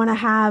 okay, we want to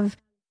have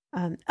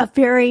a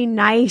very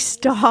nice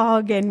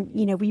dog. And,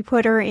 we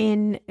put her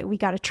in, we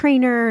got a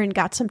trainer and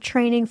got some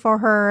training for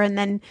her. And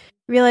then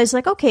realized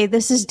like, okay,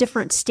 this is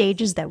different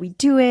stages that we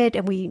do it.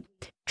 And we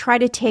try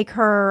to take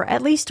her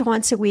at least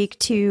once a week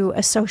to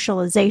a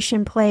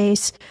socialization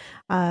place,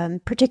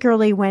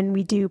 particularly when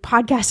we do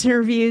podcast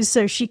interviews,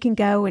 so she can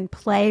go and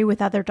play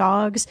with other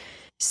dogs.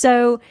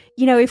 So,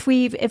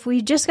 if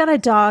we just got a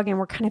dog and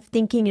we're kind of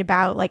thinking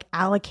about like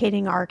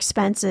allocating our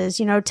expenses,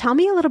 tell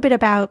me a little bit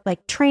about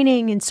like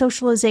training and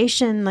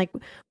socialization. Like,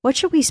 what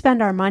should we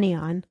spend our money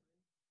on?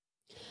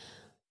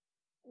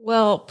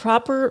 Well,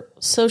 proper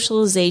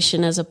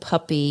socialization as a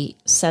puppy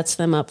sets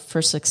them up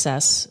for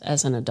success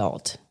as an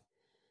adult.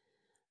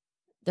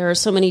 There are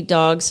so many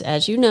dogs,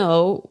 as you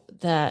know,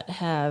 that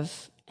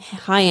have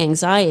high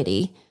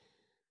anxiety,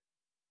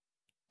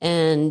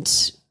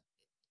 and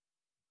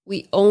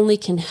we only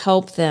can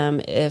help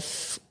them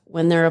if,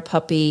 when they're a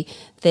puppy,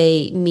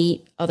 they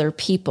meet other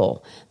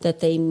people,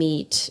 that they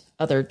meet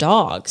other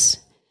dogs,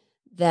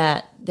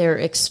 that they're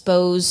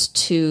exposed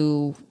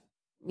to,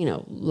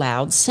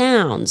 loud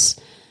sounds.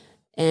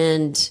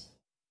 And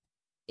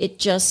it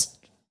just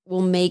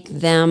will make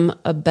them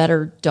a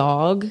better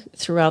dog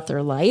throughout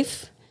their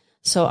life.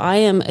 So I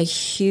am a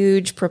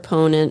huge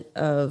proponent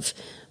of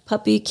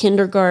puppy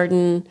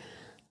kindergarten,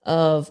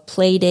 of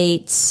play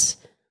dates,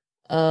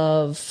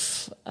 of,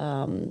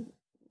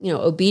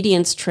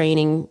 obedience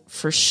training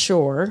for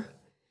sure.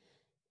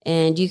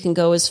 And you can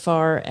go as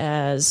far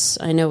as,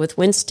 I know with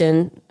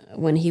Winston,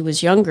 when he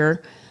was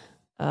younger,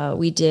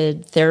 we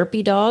did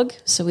therapy dog.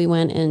 So we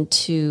went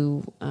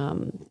into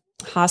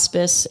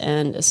hospice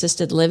and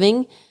assisted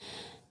living.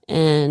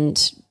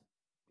 And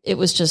it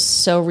was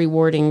just so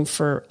rewarding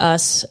for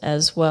us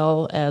as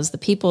well as the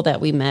people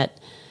that we met,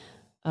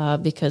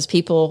 because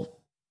people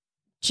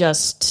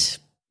just,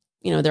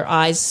 their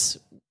eyes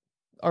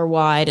are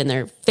wide and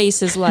their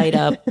faces light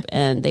up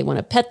and they want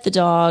to pet the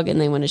dog and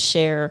they want to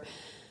share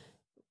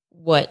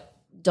what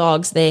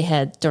dogs they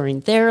had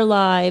during their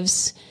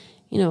lives.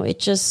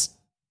 It's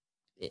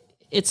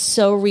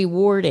so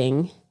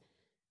rewarding.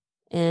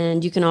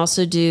 And you can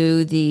also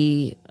do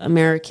the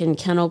American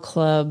Kennel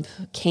Club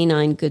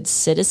Canine Good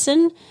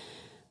Citizen,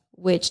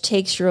 which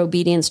takes your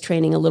obedience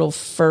training a little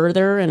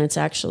further. And it's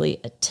actually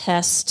a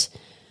test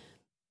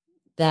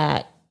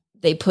that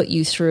they put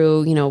you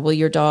through. Will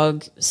your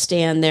dog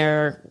stand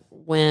there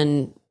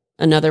when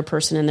another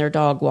person and their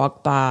dog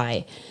walk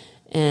by?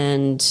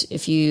 And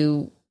if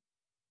you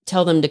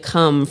tell them to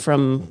come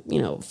from,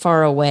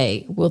 far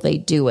away, will they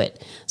do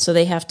it? So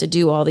they have to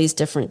do all these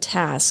different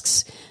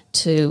tasks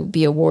to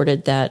be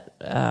awarded that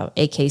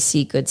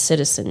AKC Good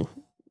Citizen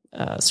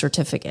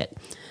certificate.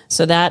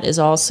 So that is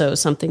also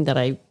something that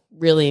I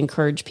really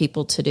encourage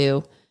people to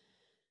do.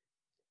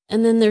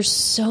 And then there's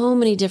so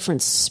many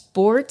different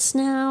sports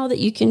now that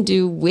you can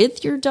do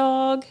with your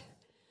dog,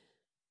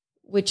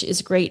 which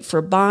is great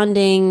for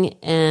bonding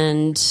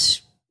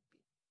and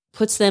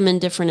puts them in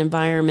different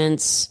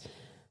environments.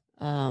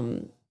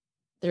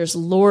 There's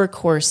lure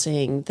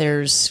coursing.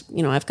 There's,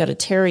 I've got a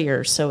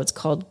terrier, so it's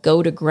called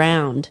Go to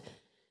Ground,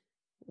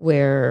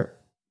 where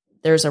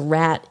there's a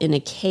rat in a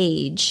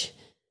cage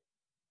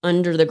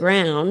under the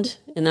ground,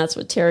 and that's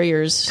what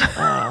terriers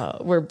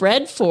were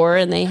bred for,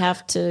 and they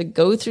have to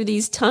go through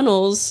these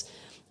tunnels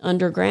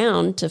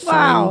underground to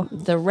find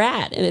the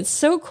rat, and it's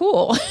so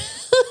cool.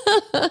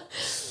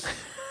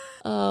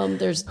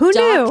 There's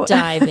dock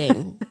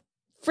diving,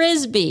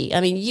 frisbee.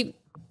 I mean,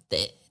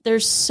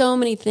 there's so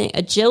many things.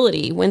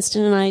 Agility.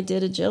 Winston and I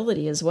did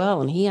agility as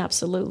well, and he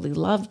absolutely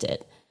loved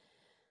it.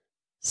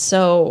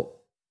 So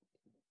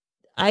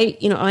I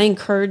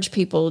encourage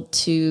people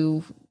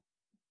to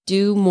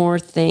do more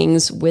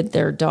things with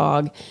their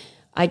dog.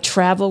 I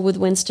travel with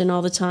Winston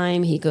all the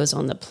time. He goes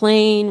on the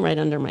plane right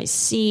under my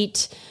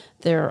seat.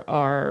 There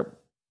are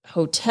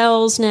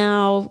hotels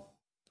now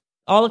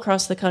all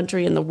across the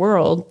country and the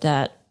world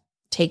that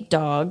take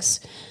dogs.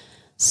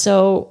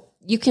 So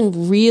you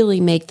can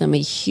really make them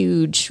a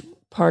huge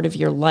part of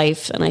your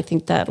life. And I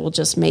think that will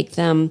just make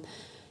them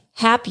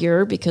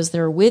happier because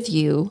they're with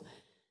you.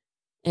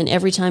 And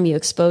every time you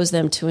expose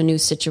them to a new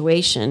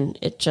situation,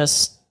 it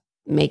just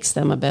makes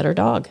them a better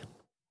dog.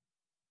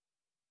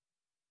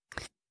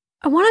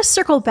 I want to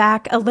circle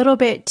back a little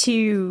bit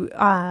to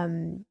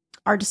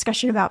our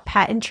discussion about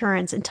pet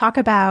insurance and talk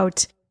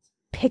about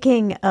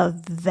picking a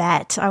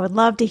vet. I would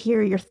love to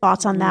hear your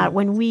thoughts on that.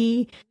 When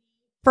we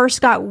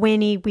first got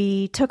Winnie,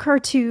 we took her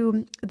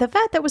to the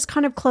vet that was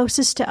kind of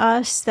closest to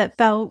us, that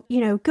felt,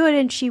 good.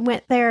 And she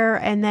went there.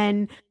 And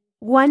then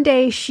one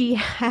day she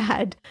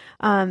had,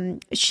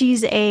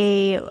 she's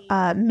a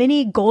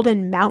mini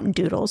golden mountain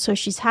doodle. So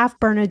she's half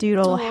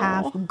Bernedoodle,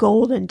 half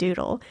golden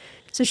doodle.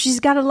 So she's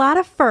got a lot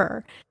of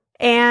fur.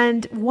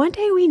 And one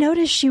day we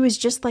noticed she was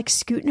just like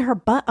scooting her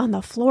butt on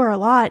the floor a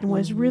lot and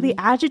was really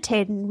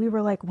agitated. And we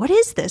were like, what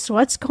is this?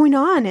 What's going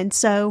on? And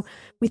so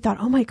we thought,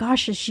 oh my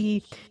gosh, is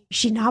she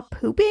not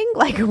pooping?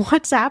 Like,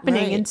 what's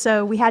happening? Right. And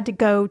so we had to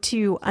go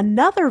to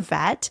another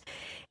vet.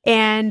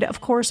 And of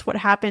course, what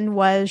happened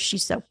was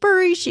she's so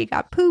furry, she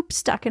got poop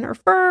stuck in her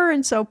fur.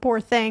 And so poor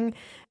thing,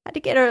 had to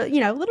get her,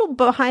 a little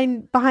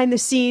behind the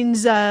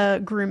scenes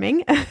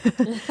grooming.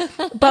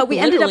 But we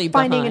ended up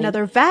finding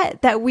another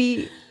vet that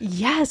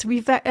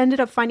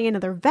ended up finding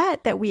another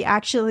vet that we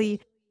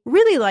actually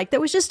really liked, that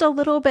was just a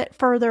little bit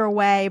further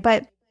away.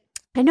 But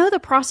I know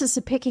the process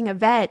of picking a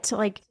vet,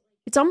 like,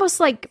 it's almost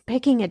like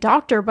picking a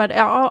doctor, but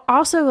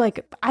also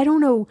like, I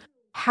don't know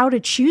how to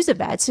choose a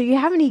vet. So you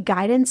have any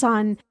guidance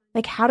on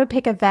like how to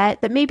pick a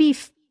vet that maybe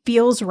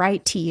feels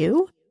right to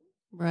you?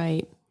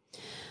 Right.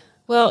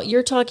 Well,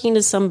 you're talking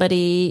to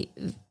somebody,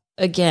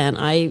 again,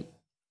 I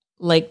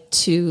like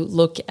to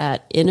look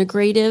at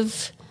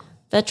integrative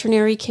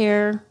veterinary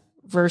care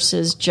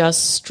versus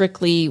just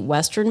strictly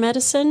Western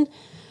medicine.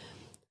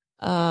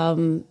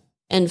 And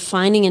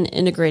finding an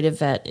integrative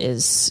vet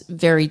is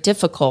very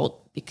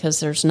difficult because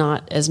there's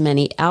not as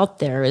many out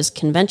there as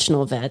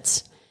conventional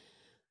vets.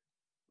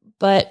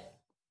 But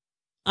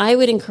I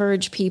would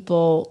encourage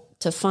people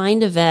to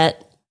find a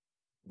vet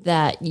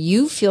that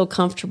you feel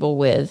comfortable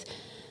with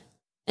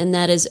and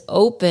that is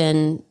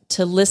open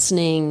to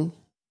listening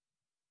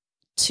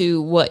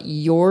to what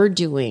you're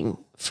doing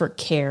for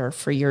care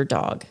for your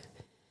dog.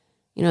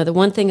 The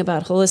one thing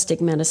about holistic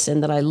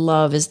medicine that I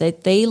love is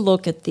that they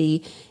look at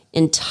the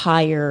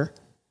entire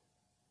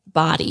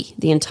body,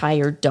 the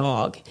entire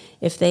dog.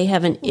 If they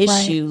have an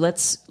issue,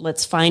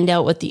 let's find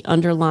out what the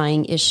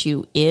underlying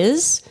issue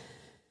is,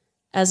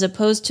 as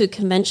opposed to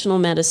conventional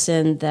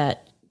medicine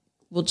that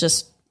will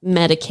just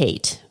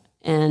medicate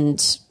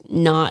and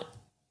not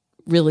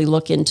really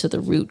look into the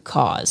root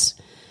cause.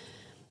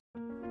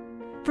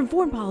 From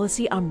Foreign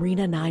Policy, I'm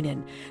Rena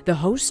Ninan, the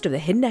host of The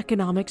Hidden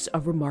Economics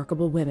of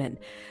Remarkable Women.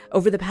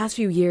 Over the past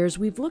few years,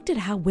 we've looked at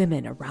how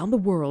women around the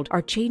world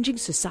are changing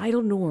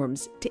societal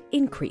norms to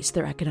increase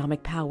their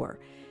economic power.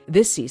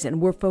 This season,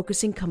 we're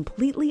focusing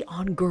completely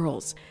on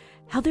girls,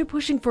 how they're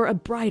pushing for a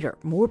brighter,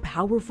 more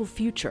powerful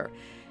future,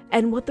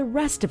 and what the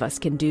rest of us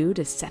can do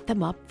to set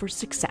them up for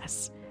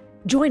success.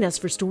 Join us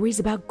for stories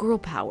about girl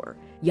power,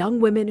 young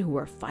women who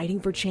are fighting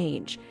for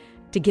change,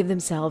 to give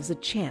themselves a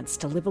chance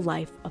to live a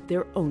life of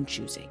their own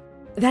choosing.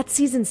 That's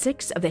Season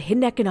 6 of The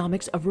Hidden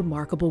Economics of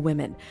Remarkable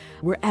Women,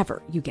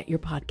 wherever you get your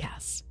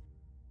podcasts.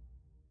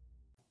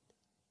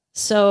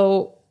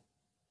 So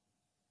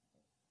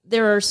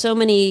there are so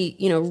many,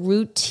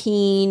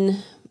 routine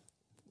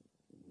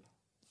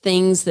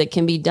things that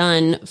can be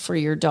done for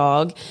your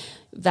dog.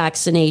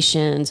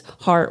 Vaccinations,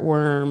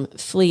 heartworm,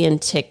 flea and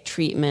tick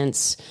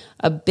treatments.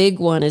 A big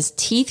one is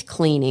teeth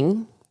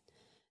cleaning.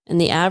 And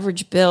the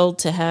average bill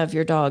to have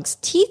your dog's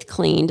teeth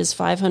cleaned is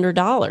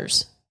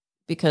 $500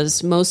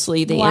 because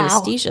mostly the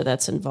anesthesia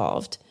that's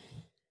involved.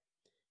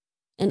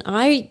 And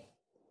I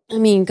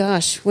mean,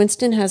 gosh,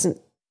 Winston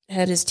hasn't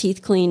had his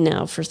teeth cleaned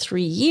now for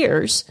 3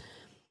 years,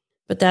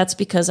 but that's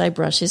because I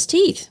brush his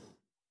teeth.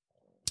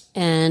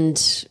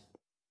 And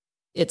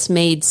it's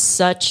made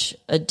such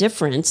a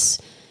difference.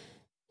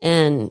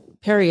 And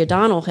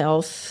periodontal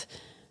health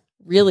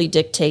really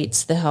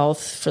dictates the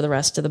health for the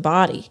rest of the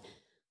body.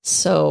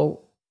 So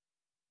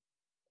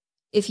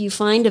if you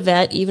find a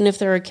vet, even if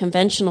they're a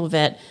conventional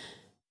vet,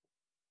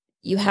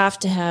 you have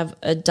to have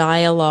a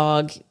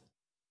dialogue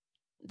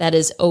that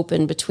is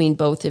open between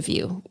both of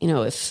you.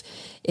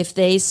 If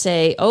they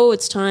say, oh,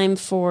 it's time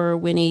for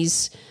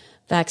Winnie's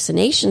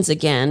vaccinations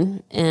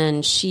again,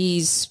 and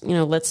she's,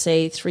 let's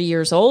say 3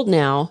 years old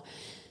now,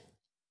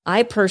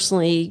 I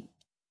personally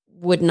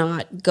would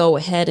not go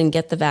ahead and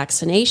get the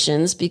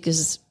vaccinations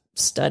because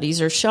studies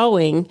are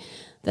showing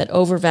that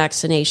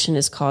over-vaccination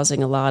is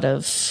causing a lot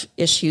of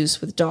issues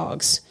with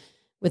dogs,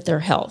 with their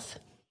health.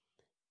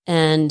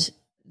 And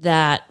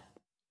that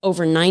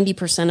over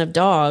 90% of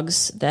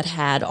dogs that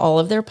had all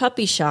of their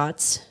puppy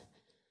shots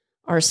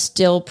are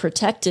still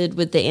protected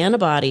with the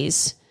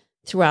antibodies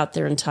throughout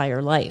their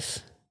entire life.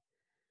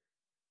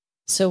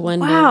 So when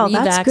we're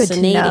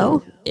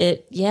revaccinating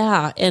it,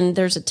 and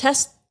there's a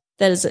test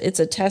it's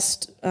a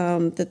test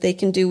that they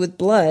can do with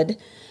blood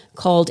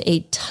called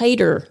a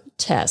titer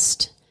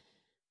test.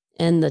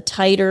 And the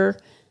titer,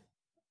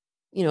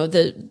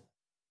 the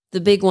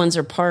big ones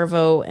are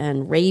parvo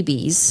and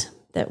rabies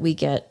that we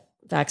get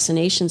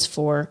vaccinations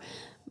for.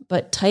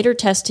 But titer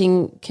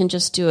testing can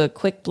just do a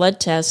quick blood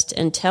test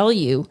and tell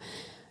you,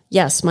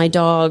 yes, my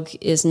dog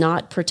is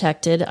not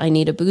protected, I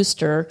need a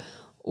booster.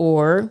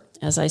 Or,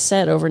 as I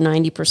said, over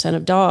 90%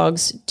 of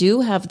dogs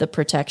do have the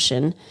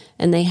protection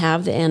and they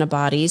have the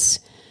antibodies.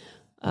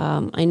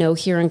 I know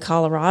here in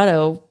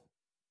Colorado,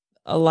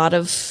 a lot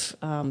of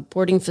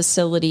boarding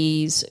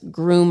facilities,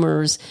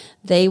 groomers,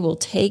 they will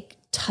take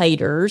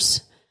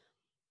titers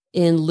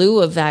in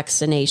lieu of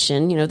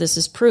vaccination. You know, this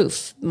is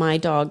proof my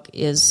dog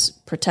is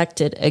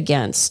protected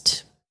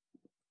against,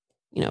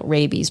 you know,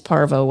 rabies,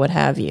 parvo, what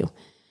have you.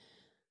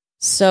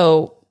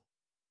 So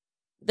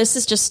this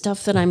is just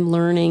stuff that I'm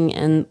learning,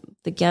 and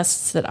the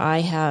guests that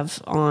I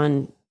have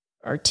on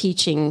are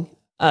teaching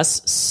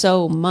us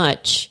so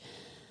much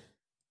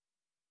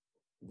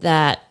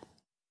that,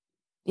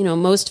 you know,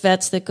 most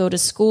vets that go to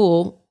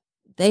school,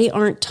 they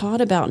aren't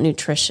taught about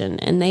nutrition,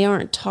 and they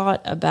aren't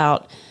taught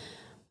about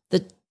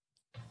the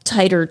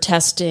titer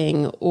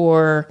testing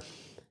or,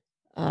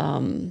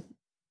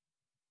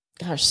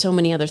 so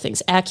many other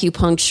things,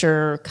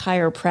 acupuncture,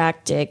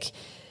 chiropractic,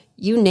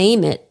 you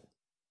name it.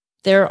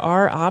 There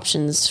are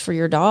options for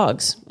your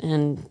dogs.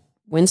 And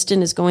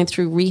Winston is going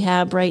through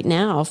rehab right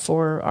now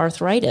for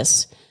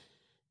arthritis.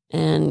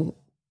 And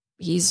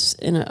he's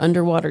in an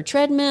underwater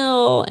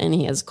treadmill, and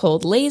he has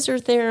cold laser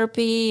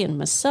therapy and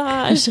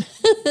massage.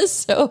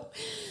 So,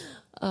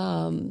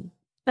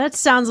 that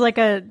sounds like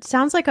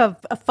a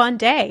fun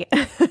day.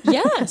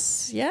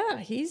 Yes. Yeah.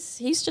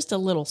 He's just a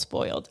little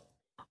spoiled.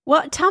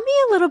 Well, tell me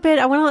a little bit.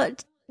 I want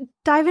to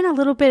dive in a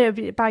little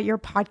bit about your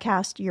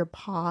podcast,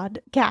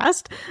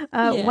 Yes.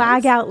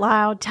 Wag Out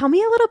Loud. Tell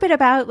me a little bit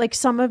about like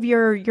some of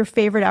your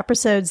favorite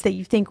episodes that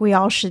you think we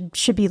all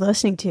should be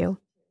listening to.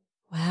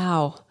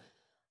 Wow.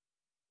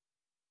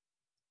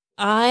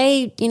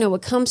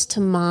 What comes to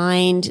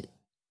mind,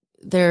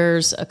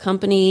 there's a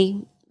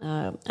company,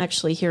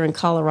 actually here in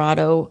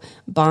Colorado,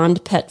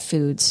 Bond Pet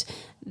Foods.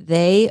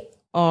 They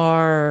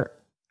took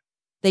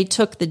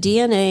the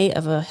DNA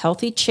of a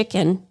healthy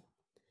chicken,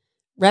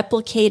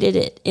 replicated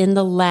it in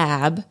the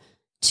lab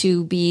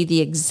to be the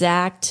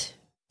exact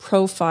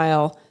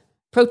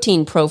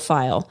protein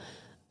profile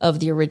of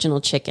the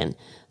original chicken.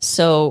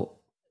 So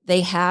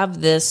they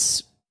have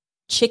this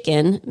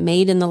chicken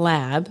made in the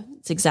lab.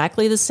 It's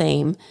exactly the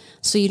same.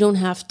 So you don't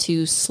have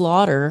to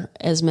slaughter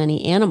as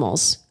many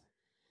animals,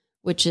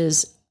 which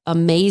is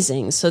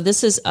amazing. So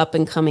this is up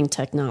and coming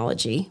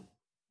technology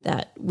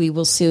that we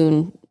will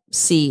soon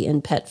see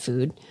in pet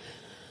food.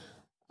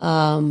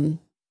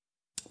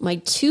 My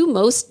two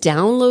most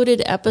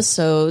downloaded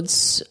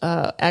episodes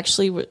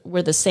actually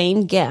were the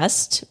same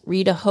guest.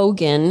 Rita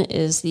Hogan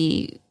is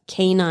the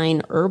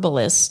canine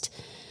herbalist,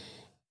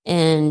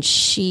 and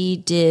she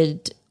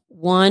did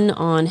one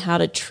on how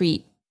to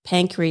treat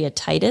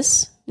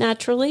pancreatitis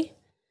naturally,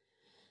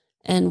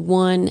 and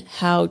one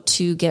how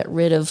to get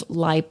rid of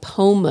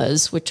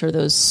lipomas, which are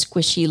those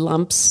squishy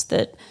lumps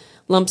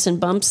and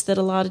bumps that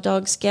a lot of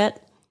dogs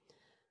get.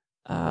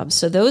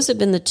 So those have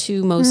been the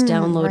two most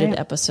downloaded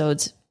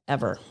episodes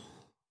ever.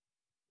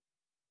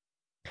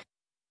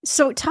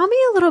 So tell me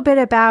a little bit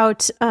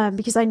about,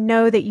 because I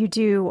know that you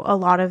do a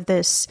lot of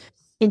this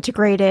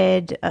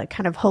integrated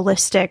kind of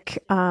holistic,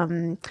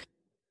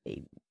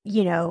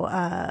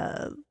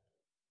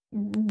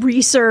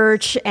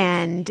 research,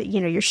 and,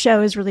 your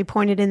show is really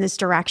pointed in this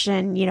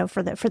direction,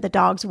 for the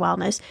dog's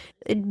wellness.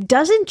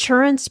 Does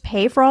insurance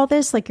pay for all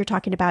this? Like you're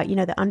talking about,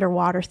 the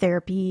underwater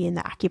therapy and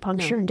the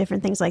acupuncture and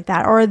different things like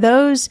that. Or are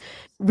those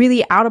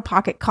really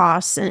out-of-pocket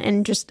costs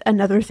and just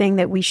another thing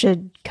that we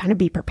should kind of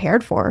be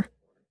prepared for?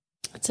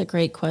 That's a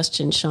great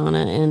question,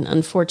 Shauna. And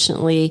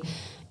unfortunately,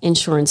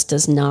 insurance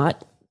does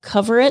not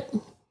cover it.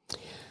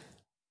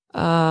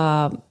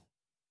 But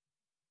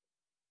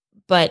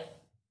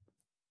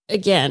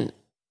again,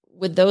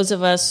 with those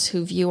of us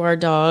who view our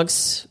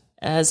dogs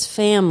as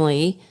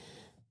family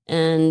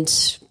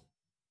and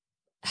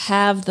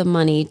have the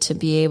money to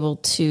be able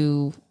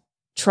to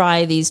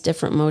try these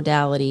different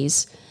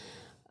modalities,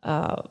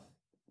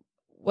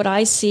 what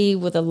I see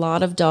with a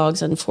lot of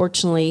dogs,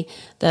 unfortunately,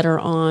 that are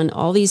on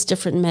all these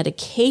different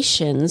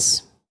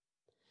medications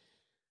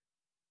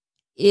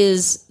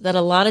is that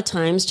a lot of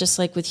times, just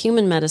like with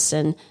human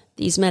medicine,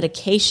 these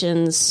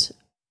medications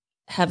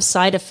have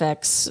side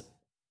effects,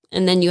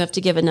 and then you have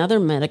to give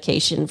another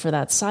medication for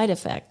that side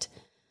effect.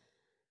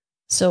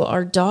 So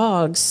our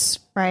dogs,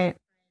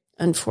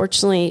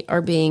 unfortunately,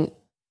 are being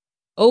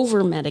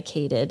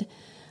over-medicated,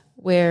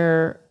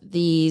 where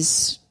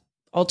these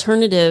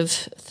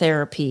alternative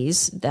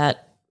therapies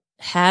that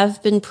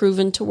have been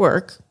proven to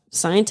work,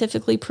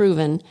 scientifically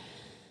proven,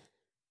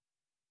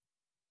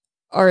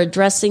 are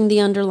addressing the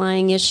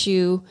underlying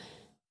issue,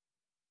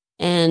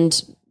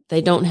 and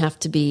they don't have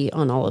to be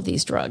on all of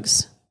these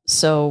drugs.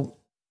 So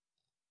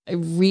I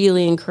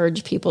really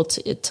encourage people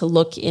to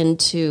look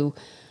into,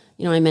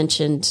 I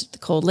mentioned the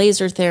cold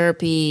laser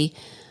therapy.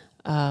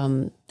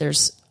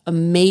 There's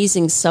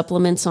amazing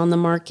supplements on the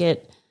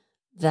market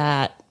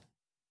that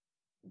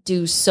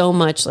do so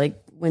much.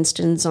 Like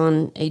Winston's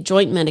on a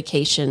joint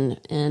medication,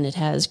 and it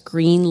has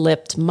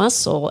green-lipped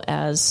mussel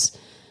as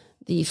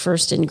the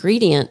first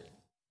ingredient,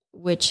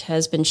 which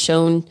has been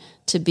shown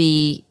to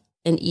be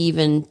an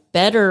even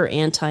better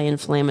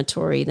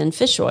anti-inflammatory than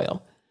fish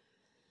oil.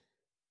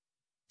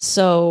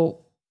 So,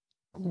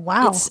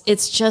 wow,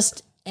 it's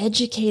just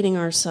educating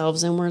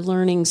ourselves, and we're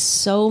learning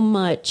so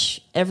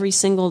much every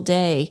single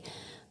day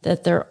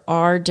that there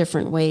are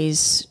different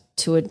ways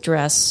to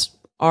address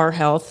our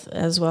health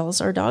as well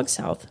as our dog's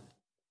health.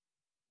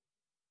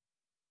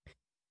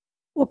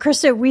 Well,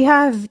 Krista, we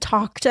have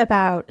talked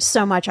about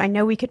so much. I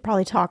know we could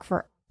probably talk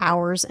for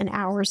hours and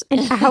hours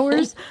and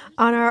hours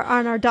on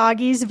our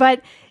doggies,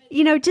 but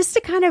just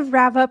to kind of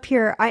wrap up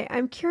here,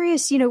 I'm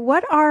curious,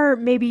 what are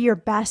maybe your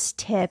best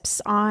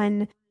tips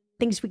on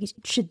things we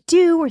should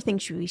do or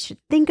things we should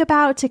think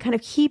about to kind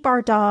of keep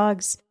our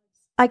dogs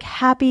like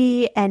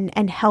happy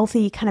and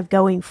healthy kind of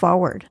going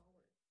forward?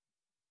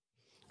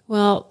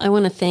 Well, I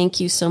want to thank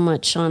you so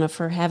much, Shauna,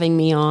 for having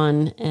me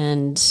on.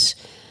 And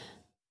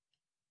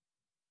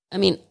I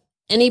mean,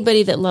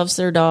 anybody that loves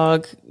their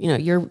dog,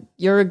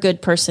 you're a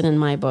good person in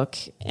my book.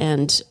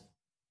 And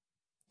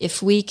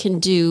if we can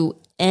do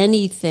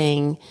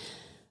anything,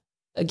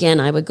 again,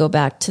 I would go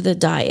back to the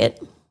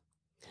diet.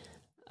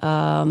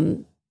 A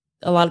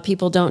lot of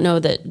people don't know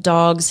that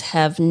dogs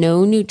have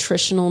no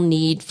nutritional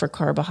need for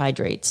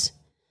carbohydrates.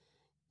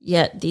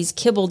 Yet these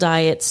kibble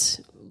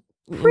diets,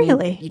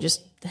 really, you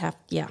just have,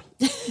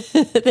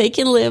 they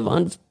can live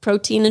on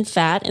protein and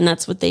fat, and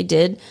that's what they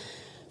did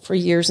for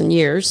years and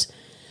years.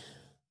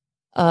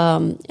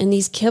 And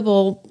these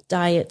kibble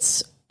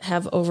diets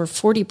have over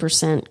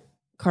 40%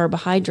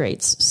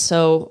 carbohydrates.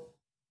 So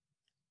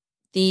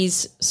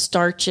these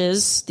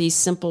starches, these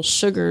simple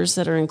sugars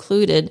that are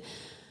included,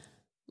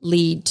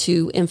 lead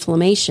to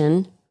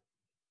inflammation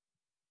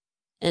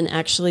and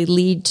actually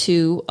lead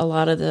to a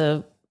lot of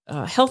the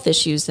health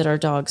issues that our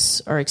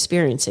dogs are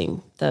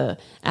experiencing, the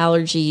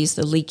allergies,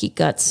 the leaky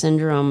gut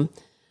syndrome.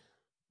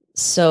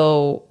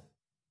 So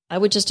I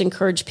would just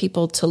encourage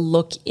people to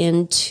look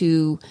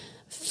into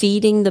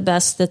feeding the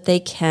best that they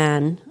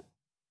can.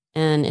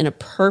 And in a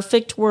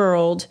perfect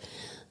world,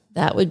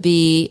 that would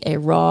be a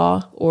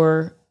raw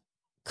or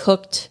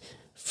cooked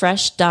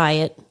fresh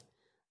diet.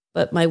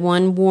 But my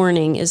one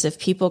warning is if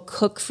people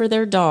cook for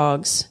their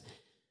dogs,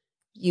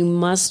 you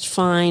must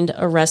find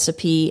a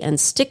recipe and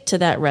stick to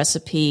that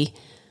recipe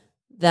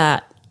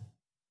that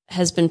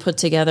has been put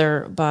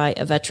together by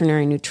a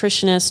veterinary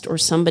nutritionist or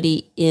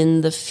somebody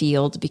in the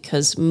field,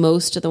 because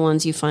most of the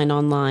ones you find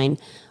online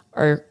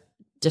are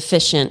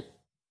deficient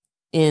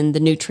in the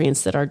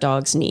nutrients that our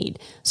dogs need.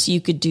 So you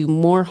could do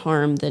more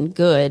harm than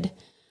good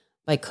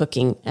by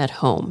cooking at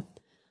home.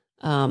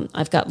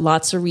 I've got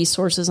lots of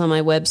resources on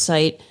my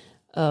website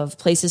of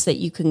places that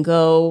you can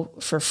go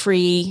for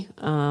free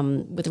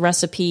with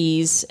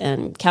recipes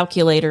and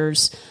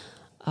calculators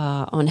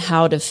on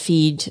how to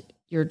feed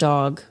your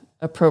dog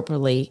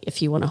appropriately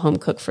if you want to home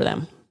cook for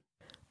them.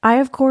 I,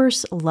 of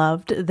course,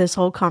 loved this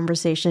whole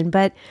conversation,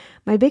 but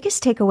my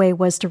biggest takeaway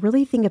was to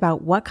really think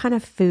about what kind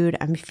of food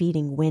I'm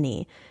feeding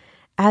Winnie.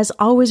 As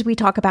always, we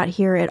talk about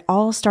here, it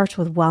all starts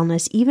with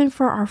wellness, even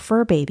for our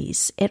fur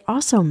babies. It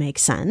also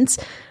makes sense.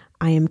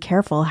 I am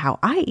careful how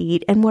I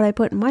eat and what I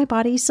put in my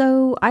body,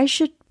 so I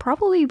should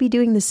probably be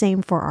doing the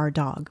same for our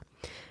dog.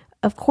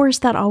 Of course,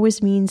 that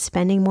always means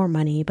spending more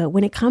money, but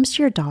when it comes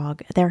to your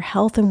dog, their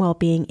health and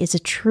well-being is a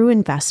true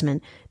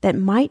investment that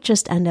might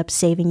just end up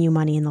saving you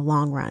money in the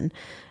long run,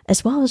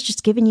 as well as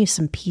just giving you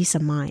some peace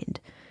of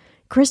mind.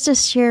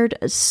 Krista shared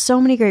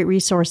so many great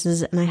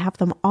resources, and I have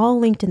them all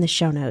linked in the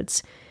show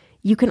notes.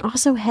 You can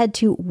also head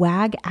to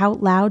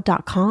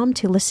wagoutloud.com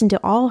to listen to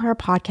all her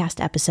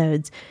podcast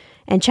episodes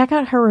and check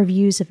out her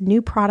reviews of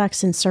new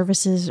products and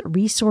services,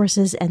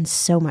 resources, and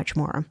so much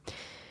more.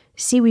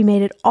 See, we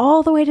made it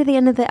all the way to the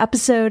end of the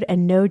episode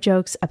and no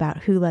jokes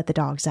about who let the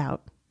dogs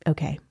out.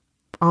 Okay,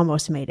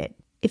 almost made it.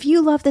 If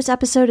you love this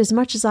episode as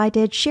much as I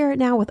did, share it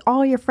now with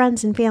all your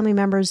friends and family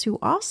members who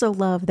also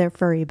love their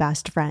furry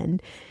best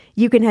friend.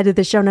 You can head to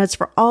the show notes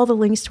for all the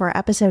links to our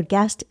episode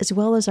guest, as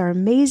well as our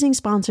amazing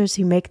sponsors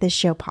who make this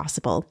show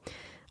possible.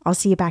 I'll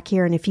see you back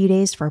here in a few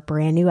days for a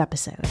brand new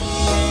episode.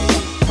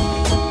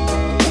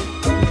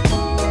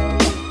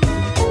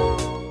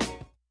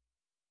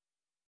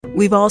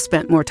 We've all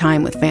spent more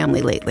time with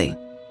family lately.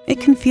 It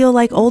can feel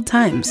like old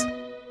times,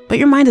 but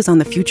your mind is on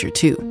the future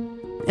too,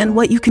 and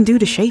what you can do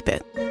to shape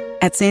it.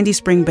 At Sandy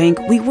Spring Bank,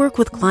 we work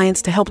with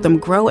clients to help them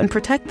grow and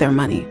protect their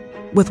money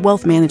with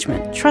wealth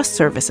management, trust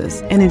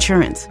services, and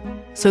insurance,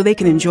 so they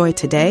can enjoy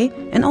today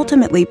and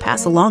ultimately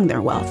pass along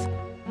their wealth.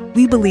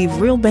 We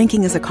believe real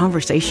banking is a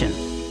conversation.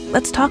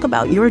 Let's talk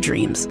about your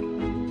dreams.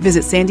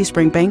 Visit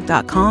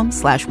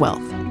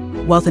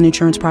sandyspringbank.com/wealth. Wealth and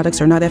insurance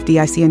products are not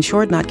FDIC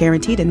insured, not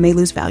guaranteed, and may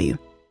lose value.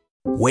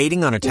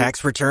 Waiting on a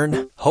tax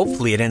return?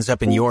 Hopefully it ends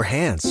up in your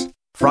hands.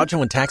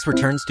 Fraudulent tax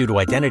returns due to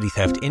identity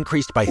theft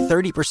increased by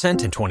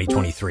 30% in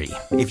 2023.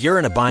 If you're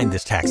in a bind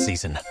this tax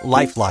season,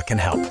 LifeLock can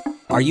help.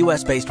 Our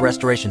U.S.-based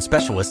restoration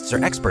specialists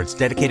are experts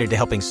dedicated to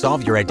helping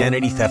solve your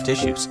identity theft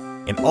issues.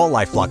 And all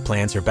LifeLock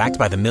plans are backed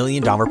by the $1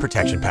 Million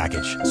Protection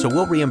Package. So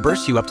we'll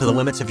reimburse you up to the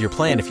limits of your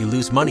plan if you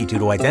lose money due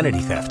to identity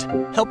theft.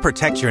 Help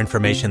protect your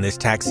information this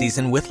tax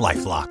season with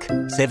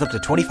LifeLock. Save up to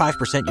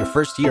 25% your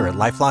first year at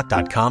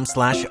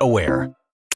LifeLock.com/aware.